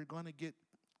you, you're going to get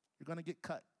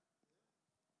cut.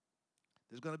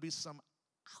 There's going to be some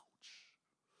ouch.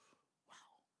 Wow.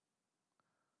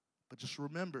 But just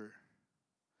remember,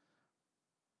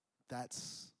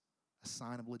 that's a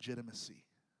sign of legitimacy.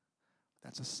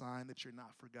 That's a sign that you're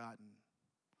not forgotten.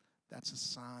 That's a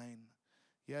sign.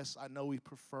 Yes, I know we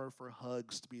prefer for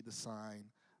hugs to be the sign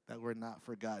that we're not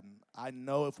forgotten. I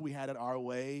know if we had it our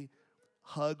way,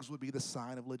 hugs would be the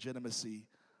sign of legitimacy.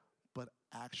 But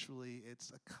actually,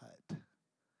 it's a cut.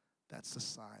 That's the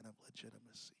sign of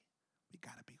legitimacy. We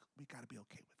gotta be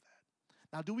okay with that.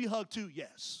 Now, do we hug too?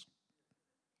 Yes.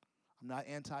 I'm not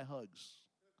anti-hugs.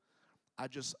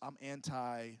 I'm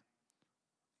anti-hugs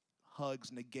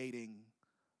negating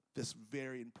this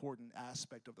very important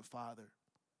aspect of the Father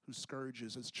who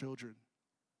scourges his children.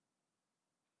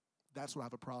 That's what I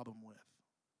have a problem with.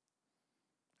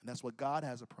 And that's what God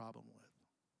has a problem with.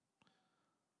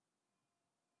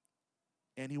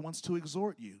 And he wants to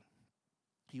exhort you.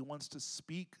 He wants to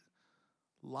speak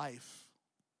life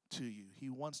to you. He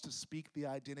wants to speak the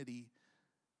identity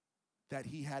that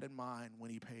he had in mind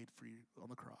when he paid for you on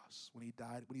the cross, when he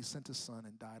died, when he sent his son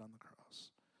and died on the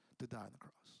cross, to die on the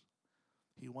cross.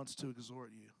 He wants to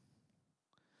exhort you.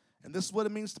 And this is what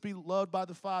it means to be loved by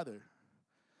the Father.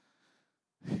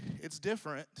 It's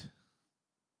different.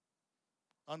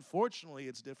 Unfortunately,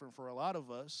 it's different for a lot of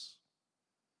us.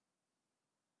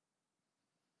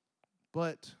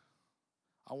 But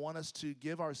I want us to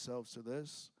give ourselves to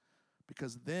this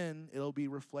because then it'll be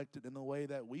reflected in the way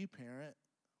that we parent.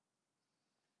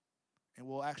 And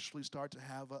we'll actually start to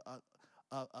have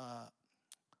a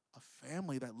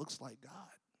family that looks like God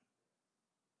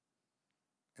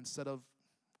instead of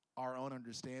our own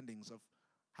understandings of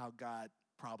how God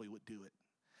probably would do it.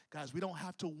 Guys, we don't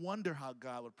have to wonder how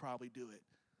God would probably do it.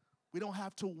 We don't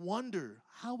have to wonder,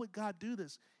 how would God do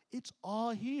this? It's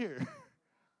all here.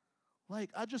 Like,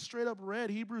 I just straight up read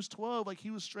Hebrews 12, like he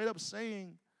was straight up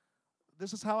saying,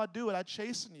 this is how I do it. I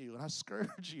chasten you and I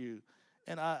scourge you.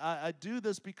 And I do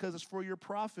this because it's for your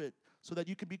profit so that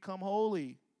you can become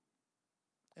holy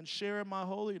and share in my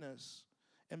holiness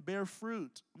and bear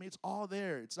fruit. I mean, it's all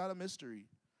there. It's not a mystery.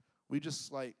 We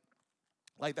just like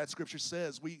that scripture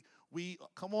says, we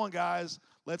come on, guys,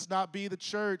 let's not be the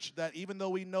church that even though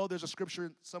we know there's a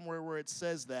scripture somewhere where it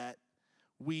says that,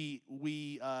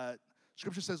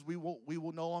 Scripture says we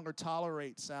will no longer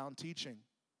tolerate sound teaching.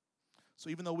 So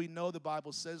even though we know the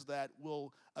Bible says that,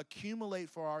 we'll accumulate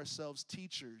for ourselves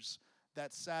teachers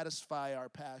that satisfy our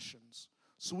passions.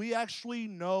 So we actually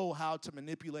know how to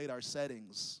manipulate our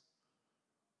settings.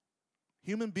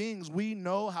 Human beings, we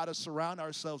know how to surround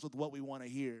ourselves with what we want to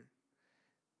hear.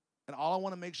 And all I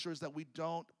want to make sure is that we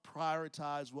don't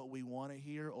prioritize what we want to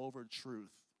hear over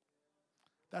truth.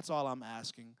 That's all I'm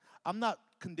asking. I'm not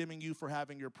condemning you for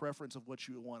having your preference of what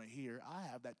you want to hear. I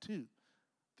have that too.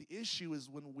 The issue is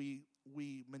when we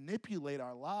manipulate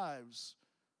our lives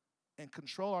and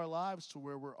control our lives to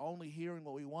where we're only hearing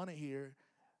what we want to hear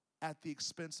at the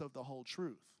expense of the whole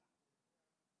truth.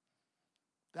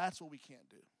 That's what we can't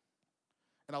do.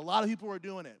 And a lot of people are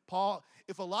doing it.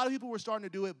 If a lot of people were starting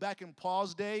to do it back in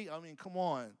Paul's day, I mean, come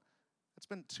on. It's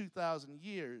been 2,000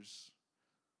 years.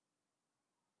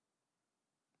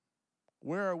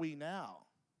 Where are we now?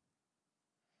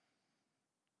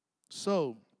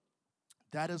 So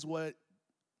that's an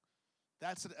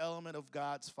element of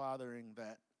God's fathering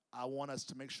that I want us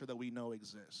to make sure that we know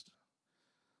exists,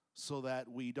 so that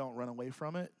we don't run away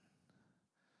from it,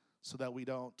 so that we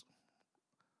don't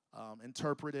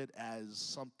interpret it as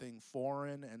something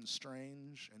foreign and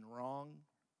strange and wrong,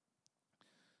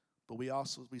 but we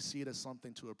see it as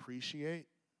something to appreciate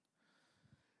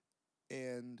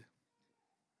and,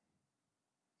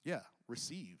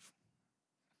 receive.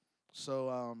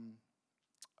 So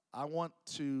I want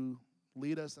to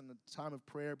lead us in a time of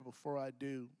prayer, but before I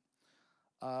do,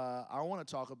 I want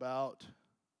to talk about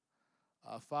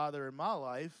a father in my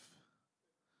life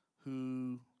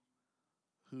who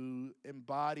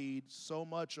embodied so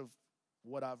much of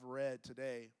what I've read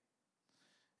today,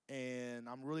 and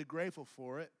I'm really grateful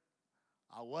for it.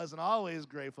 I wasn't always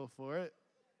grateful for it,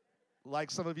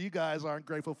 like some of you guys aren't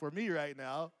grateful for me right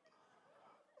now.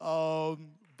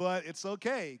 But it's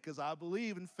okay, because I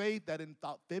believe in faith that in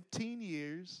about 15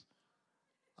 years,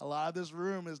 a lot of this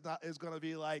room is going to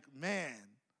be like, man,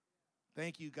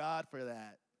 thank you, God, for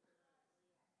that.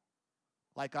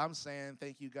 Like I'm saying,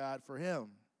 thank you, God, for him.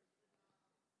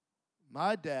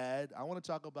 My dad, I want to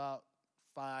talk about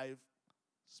 5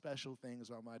 special things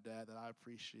about my dad that I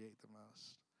appreciate the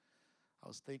most. I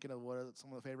was thinking of what are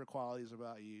some of the favorite qualities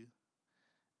about you,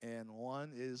 and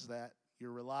one is that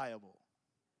you're reliable.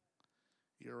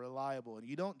 You're reliable, and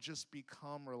you don't just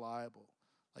become reliable.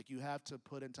 Like, you have to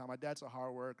put in time. My dad's a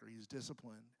hard worker. He's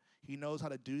disciplined. He knows how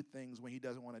to do things when he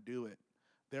doesn't want to do it.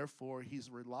 Therefore,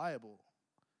 he's reliable.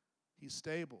 He's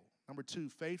stable. Number 2,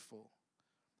 faithful.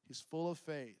 He's full of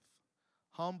faith,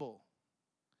 humble,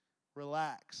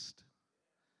 relaxed,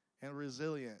 and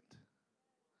resilient.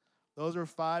 Those are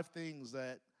 5 things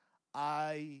that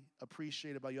I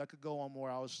appreciate about you. I could go on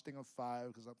more. I was just thinking of 5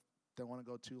 because I don't want to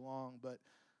go too long. But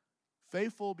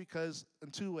faithful because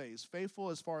in 2 ways.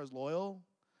 Faithful as far as loyal.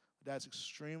 Dad's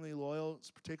extremely loyal,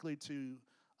 it's particularly to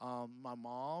my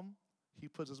mom. He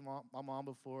puts my mom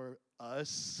before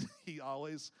us. He's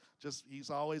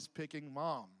always picking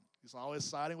mom. He's always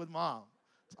siding with mom.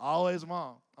 It's always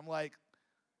mom. I'm like,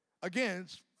 again,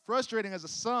 it's frustrating as a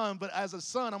son, but as a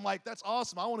son, I'm like, that's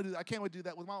awesome. I can't wait to do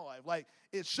that with my wife. Like,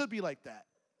 it should be like that.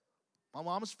 My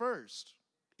mom is first,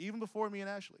 even before me and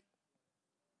Ashley.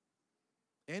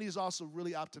 And he's also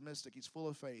really optimistic. He's full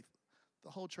of faith. The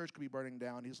whole church could be burning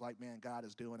down. He's like, man, God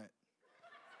is doing it.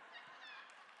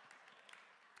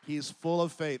 He's full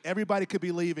of faith. Everybody could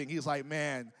be leaving. He's like,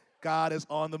 man, God is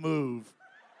on the move.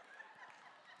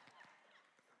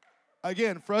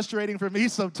 Again, frustrating for me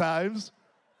sometimes,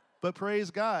 but praise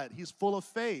God. He's full of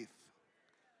faith.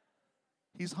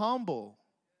 He's humble.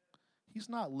 He's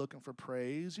not looking for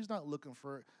praise. He's not looking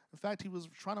for, in fact, he was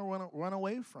trying to run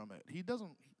away from it. He doesn't,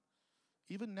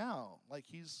 even now, like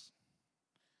he's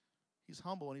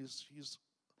humble, and he's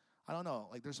I don't know,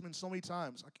 like there's been so many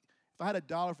times, like if I had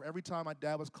 $1 for every time my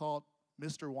dad was called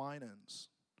Mr. Winans.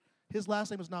 His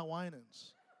last name is not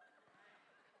Winans.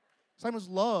 His name is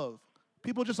Love.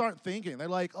 People just aren't thinking. They're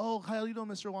like, oh, how you doing,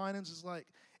 Mr. Winans? It's like,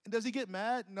 and does he get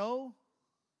mad? No.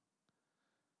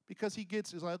 Because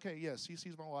he's like, okay, yes, he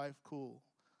sees my wife, cool.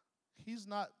 He's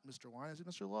not Mr. Winans, he's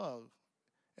Mr. Love.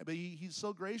 But he's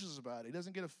so gracious about it. He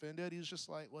doesn't get offended. He's just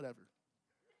like, whatever.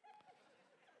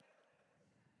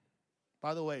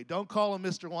 By the way, don't call him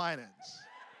Mr. Winans.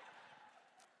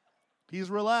 He's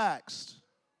relaxed.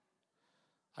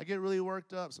 I get really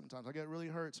worked up sometimes. I get really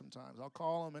hurt sometimes. I'll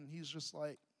call him, and he's just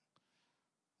like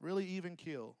really even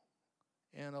keel.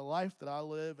 And the life that I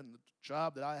live and the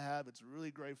job that I have, it's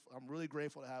really grateful. I'm really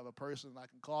grateful to have a person I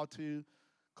can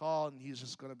call, and he's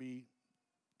just going to be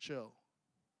chill.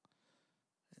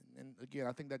 And again,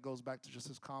 I think that goes back to just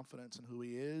his confidence in who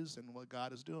he is and what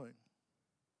God is doing.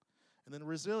 And then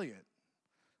resilient.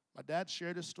 My dad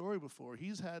shared a story before.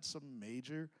 He's had some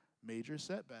major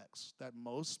setbacks that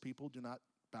most people do not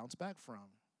bounce back from.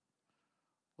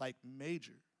 Like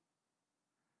major.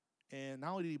 And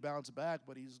not only did he bounce back,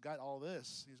 but he's got all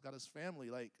this. He's got his family.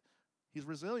 Like, he's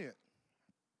resilient.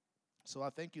 So I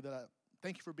thank you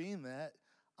for being that.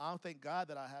 I thank God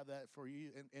that I have that for you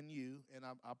and you. And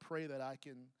I pray that I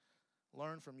can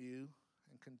learn from you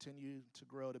and continue to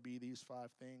grow to be these 5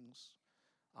 things.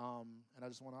 And I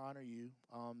just want to honor you.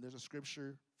 There's a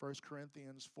scripture, 1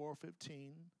 Corinthians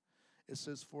 4:15. It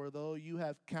says, for though you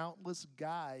have countless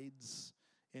guides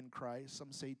in Christ,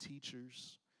 some say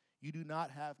teachers, you do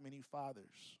not have many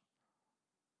fathers.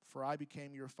 For I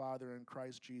became your father in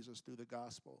Christ Jesus through the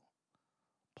gospel.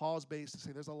 Paul's basically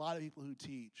saying there's a lot of people who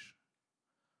teach.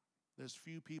 There's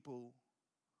few people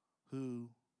who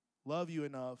love you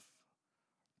enough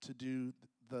to do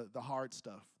the hard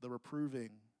stuff, the reproving,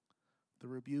 the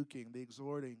rebuking, the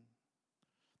exhorting,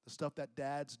 the stuff that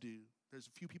dads do. There's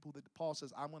a few people that Paul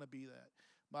says, I'm going to be that.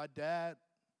 My dad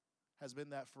has been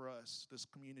that for us, this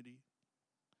community.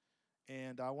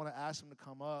 And I want to ask him to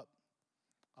come up.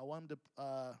 I want him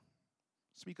to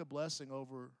speak a blessing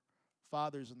over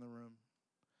fathers in the room.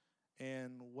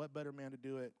 And what better man to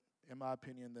do it, in my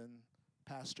opinion, than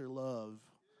Pastor Love,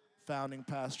 founding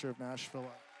pastor of Nashville.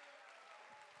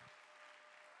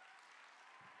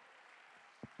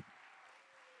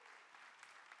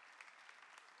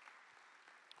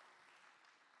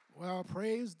 Well,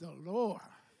 praise the Lord.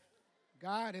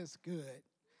 God is good.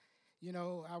 You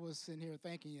know, I was sitting here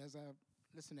thinking as I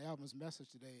listened to Alvin's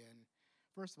message today, and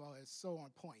first of all, it's so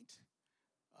on point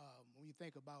when you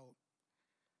think about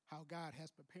how God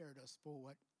has prepared us for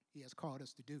what he has called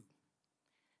us to do.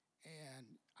 And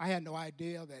I had no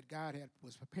idea that God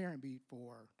was preparing me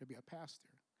to be a pastor.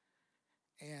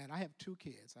 And I have two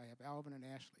kids. I have Alvin and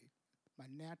Ashley, my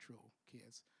natural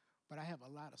kids, but I have a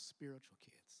lot of spiritual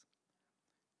kids.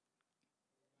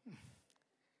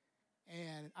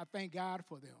 And I thank God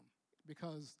for them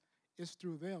because it's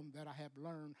through them that I have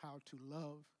learned how to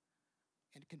love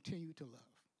and continue to love.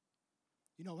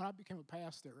 You know, when I became a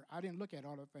pastor, I didn't look at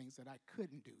all the things that I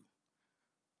couldn't do.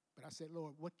 But I said,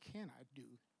 Lord, what can I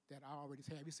do that I already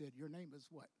have? He said, your name is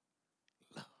what?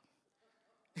 Love.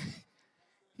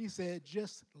 He said,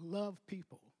 just love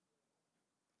people.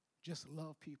 Just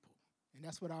love people. And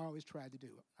that's what I always tried to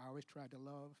do. I always tried to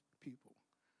love people.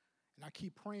 And I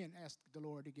keep praying, ask the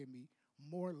Lord to give me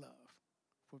more love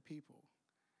for people.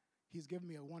 He's given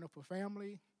me a wonderful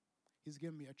family. He's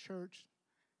given me a church.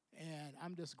 And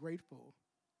I'm just grateful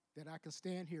that I can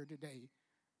stand here today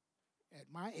at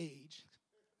my age.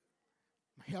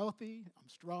 I'm healthy. I'm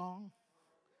strong.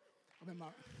 I'm in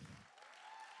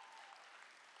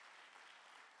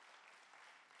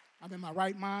my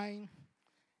right mind.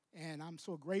 And I'm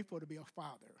so grateful to be a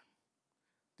father.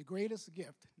 The greatest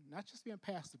gift, not just being a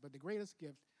pastor, but the greatest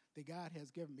gift that God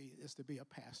has given me is to be a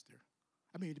pastor.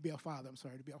 To be a father,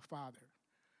 to be a father.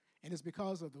 And it's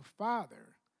because of the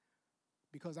father,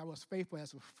 because I was faithful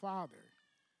as a father,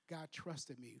 God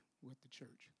trusted me with the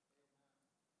church.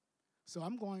 So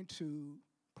I'm going to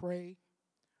pray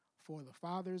for the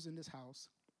fathers in this house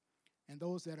and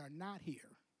those that are not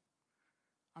here.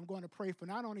 I'm going to pray for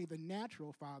not only the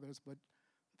natural fathers, but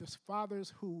the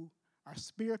fathers who are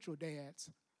spiritual dads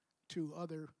to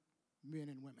other men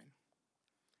and women.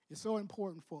 It's so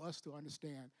important for us to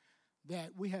understand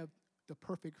that we have the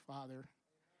perfect Father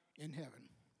in heaven.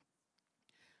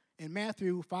 And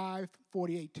Matthew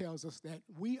 5:48 tells us that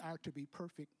we are to be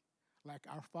perfect like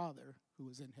our Father who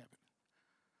is in heaven.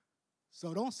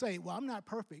 So don't say, well, I'm not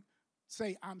perfect.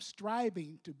 Say, I'm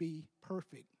striving to be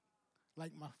perfect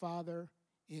like my Father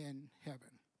in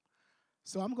heaven.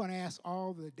 So I'm going to ask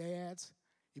all the dads,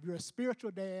 if you're a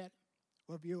spiritual dad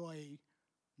or if you're a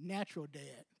natural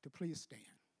dad, to please stand.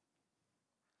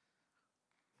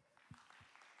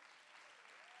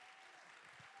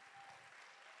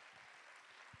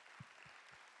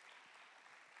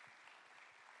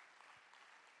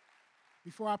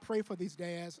 Before I pray for these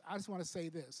dads, I just want to say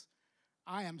this.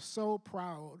 I am so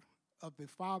proud of the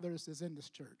fathers that's in this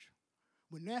church.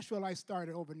 When Nashville Life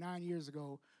started over 9 years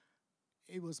ago,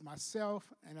 it was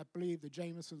myself and I believe the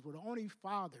Jamesons were the only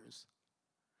fathers.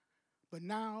 But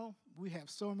now we have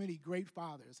so many great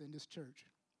fathers in this church.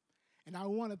 And I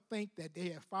want to think that they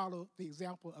have followed the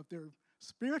example of their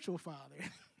spiritual father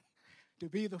to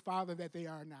be the father that they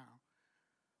are now.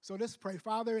 So let's pray.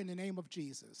 Father, in the name of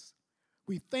Jesus,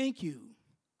 we thank you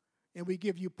and we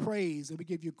give you praise and we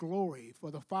give you glory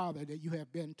for the father that you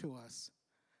have been to us.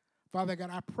 Father God,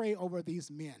 I pray over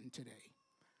these men today.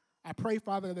 I pray,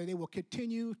 Father, that they will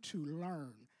continue to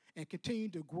learn and continue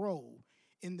to grow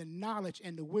in the knowledge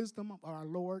and the wisdom of our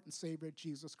Lord and Savior,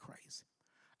 Jesus Christ.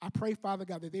 I pray, Father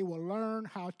God, that they will learn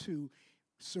how to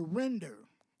surrender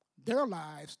their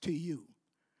lives to you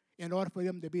in order for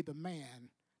them to be the man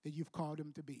that you've called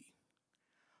them to be.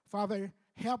 Father,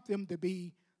 help them to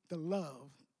be the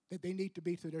love that they need to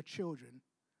be to their children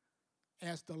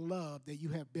as the love that you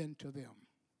have been to them.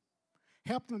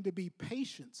 Help them to be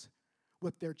patient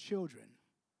with their children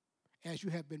as you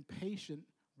have been patient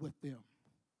with them.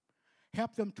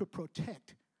 Help them to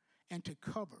protect and to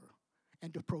cover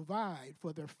and to provide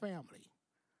for their family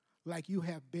like you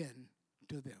have been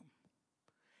to them.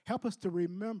 Help us to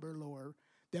remember, Lord,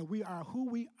 that we are who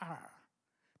we are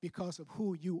because of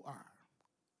who you are.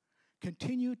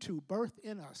 Continue to birth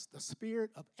in us the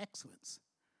spirit of excellence,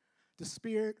 the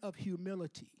spirit of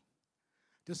humility,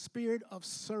 the spirit of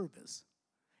service,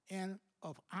 and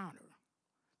of honor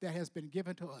that has been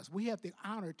given to us. We have the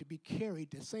honor to be carried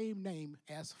the same name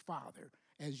as Father,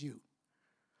 as you.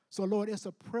 So, Lord, it's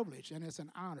a privilege and it's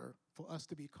an honor for us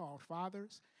to be called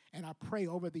fathers. And I pray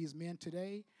over these men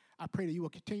today. I pray that you will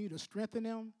continue to strengthen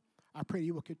them. I pray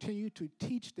you will continue to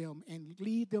teach them and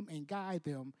lead them and guide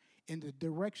them in the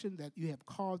direction that you have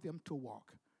called them to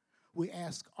walk. We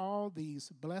ask all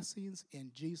these blessings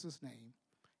in Jesus' name.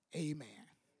 Amen.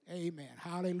 Amen.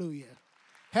 Hallelujah.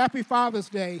 Happy Father's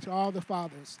Day to all the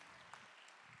fathers.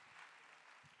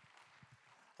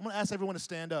 I'm going to ask everyone to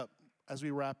stand up as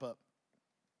we wrap up.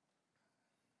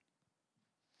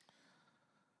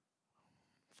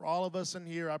 For all of us in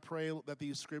here, I pray that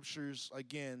these scriptures,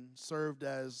 again, served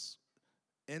as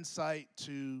insight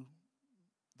to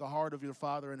the heart of your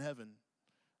Father in heaven,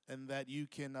 and that you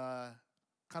can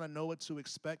kind of know what to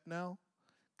expect now,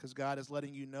 because God is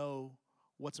letting you know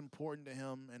what's important to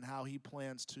him and how he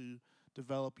plans to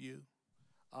develop you.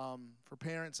 For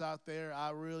parents out there,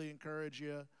 I really encourage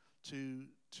you to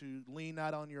lean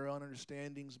not on your own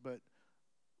understandings, but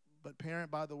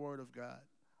parent by the word of God.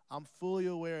 I'm fully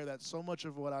aware that so much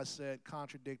of what I said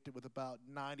contradicted with about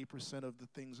 90% of the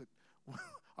things that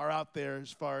are out there as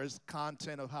far as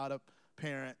content of how to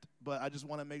parent. But I just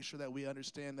want to make sure that we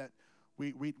understand that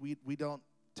we don't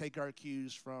take our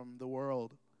cues from the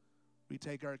world. We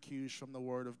take our cues from the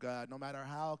Word of God, no matter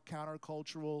how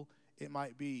countercultural it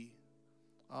might be.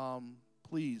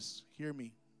 Please hear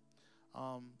me.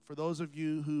 For those of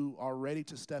you who are ready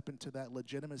to step into that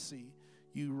legitimacy,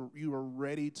 you are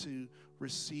ready to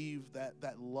receive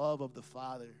that love of the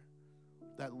Father,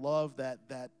 that love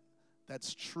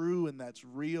that's true and that's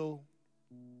real,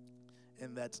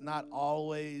 and that's not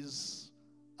always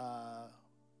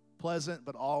pleasant,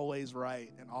 but always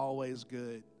right and always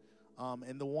good,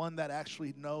 and the one that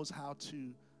actually knows how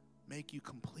to make you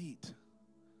complete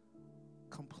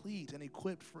and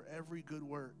equipped for every good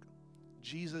work.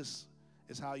 Jesus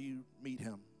is how you meet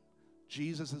him.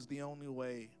 Jesus is the only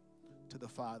way to the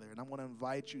Father. And I want to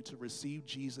invite you to receive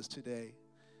Jesus today.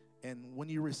 And when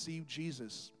you receive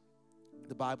Jesus,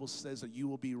 the Bible says that you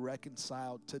will be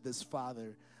reconciled to this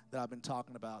Father that I've been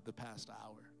talking about the past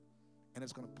hour. And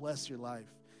it's going to bless your life.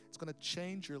 It's going to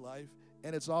change your life.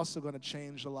 And it's also going to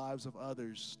change the lives of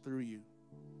others through you.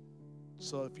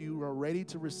 So if you are ready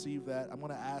to receive that, I'm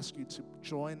going to ask you to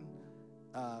join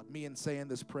me in saying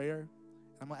this prayer.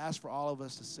 I'm going to ask for all of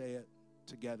us to say it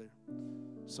together.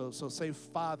 So say,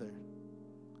 Father,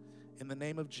 in the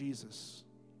name of Jesus,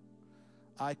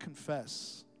 I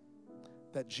confess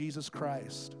that Jesus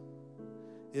Christ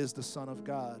is the Son of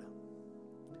God.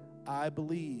 I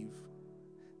believe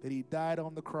that he died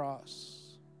on the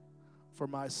cross for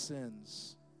my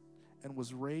sins and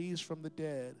was raised from the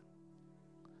dead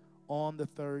on the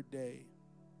third day.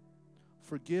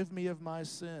 Forgive me of my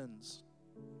sins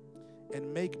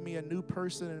and make me a new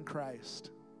person in Christ.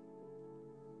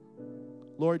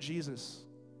 Lord Jesus,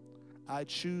 I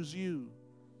choose you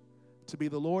to be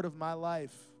the Lord of my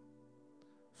life.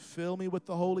 Fill me with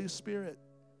the Holy Spirit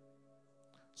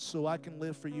so I can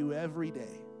live for you every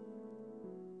day.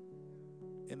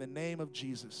 In the name of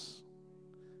Jesus,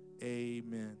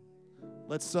 amen.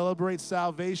 Let's celebrate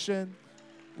salvation.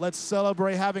 Let's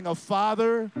celebrate having a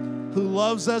Father who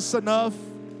loves us enough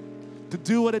to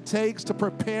do what it takes to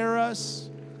prepare us.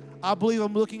 I believe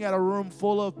I'm looking at a room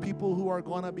full of people who are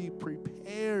going to be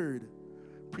prepared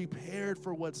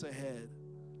for what's ahead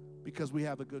because we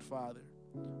have a good Father.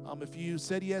 If you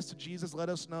said yes to Jesus, let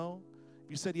us know.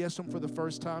 If you said yes to him for the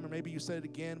first time, or maybe you said it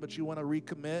again, but you want to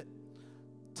recommit,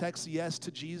 text yes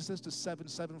to Jesus to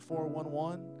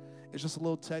 77411. It's just a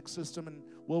little text system, and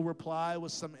we'll reply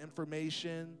with some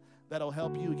information that'll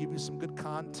help you, give you some good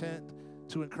content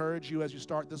to encourage you as you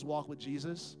start this walk with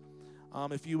Jesus.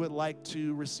 If you would like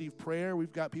to receive prayer,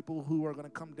 we've got people who are going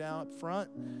to come down up front,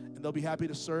 and they'll be happy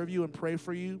to serve you and pray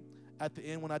for you at the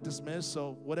end when I dismiss.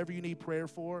 So whatever you need prayer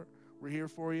for, we're here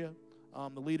for you.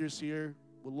 The leaders here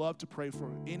would love to pray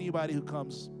for anybody who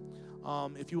comes.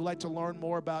 If you would like to learn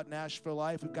more about Nashville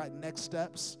Life, we've got Next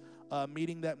Steps, a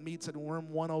meeting that meets at room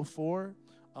 104.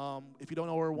 If you don't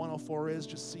know where 104 is,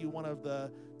 just see one of the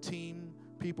team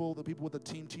people, the people with the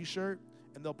team t-shirt,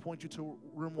 and they'll point you to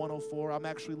room 104. I'm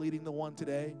actually leading the one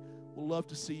today. We'll love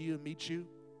to see you and meet you.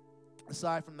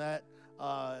 Aside from that,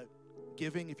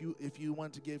 giving, if you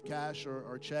want to give cash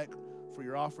or check for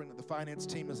your offering, the finance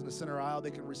team is in the center aisle.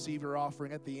 They can receive your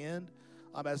offering at the end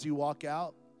as you walk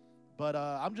out. But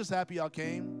I'm just happy y'all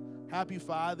came. Happy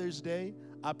Father's Day.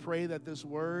 I pray that this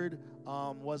word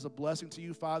was a blessing to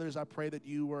you, fathers. I pray that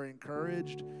you were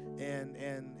encouraged and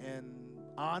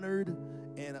honored,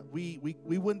 and we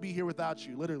wouldn't be here without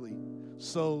you, literally.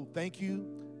 So thank you,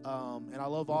 and I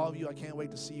love all of you. I can't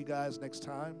wait to see you guys next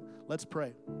time. Let's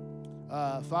pray.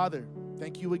 Father,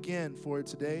 thank you again for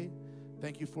today.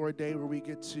 Thank you for a day where we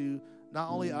get to not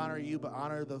only honor you, but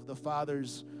honor the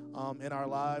fathers in our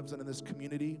lives and in this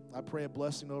community. I pray a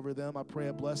blessing over them. I pray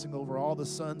a blessing over all the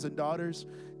sons and daughters.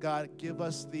 God, give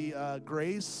us the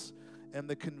grace and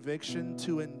the conviction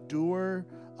to endure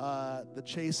the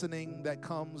chastening that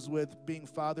comes with being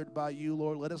fathered by you,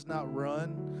 Lord. Let us not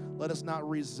run. Let us not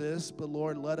resist, but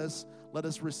Lord, let us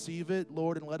receive it,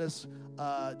 Lord, and let us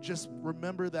just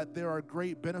remember that there are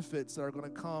great benefits that are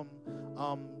going to come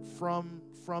from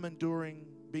enduring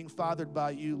being fathered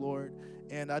by you, Lord.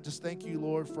 And I just thank you,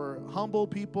 Lord, for humble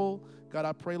people. God,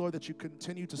 I pray, Lord, that you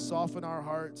continue to soften our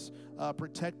hearts,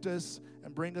 protect us,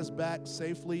 and bring us back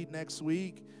safely next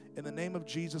week. In the name of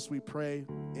Jesus, we pray.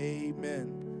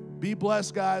 Amen. Be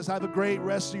blessed, guys. Have a great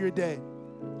rest of your day.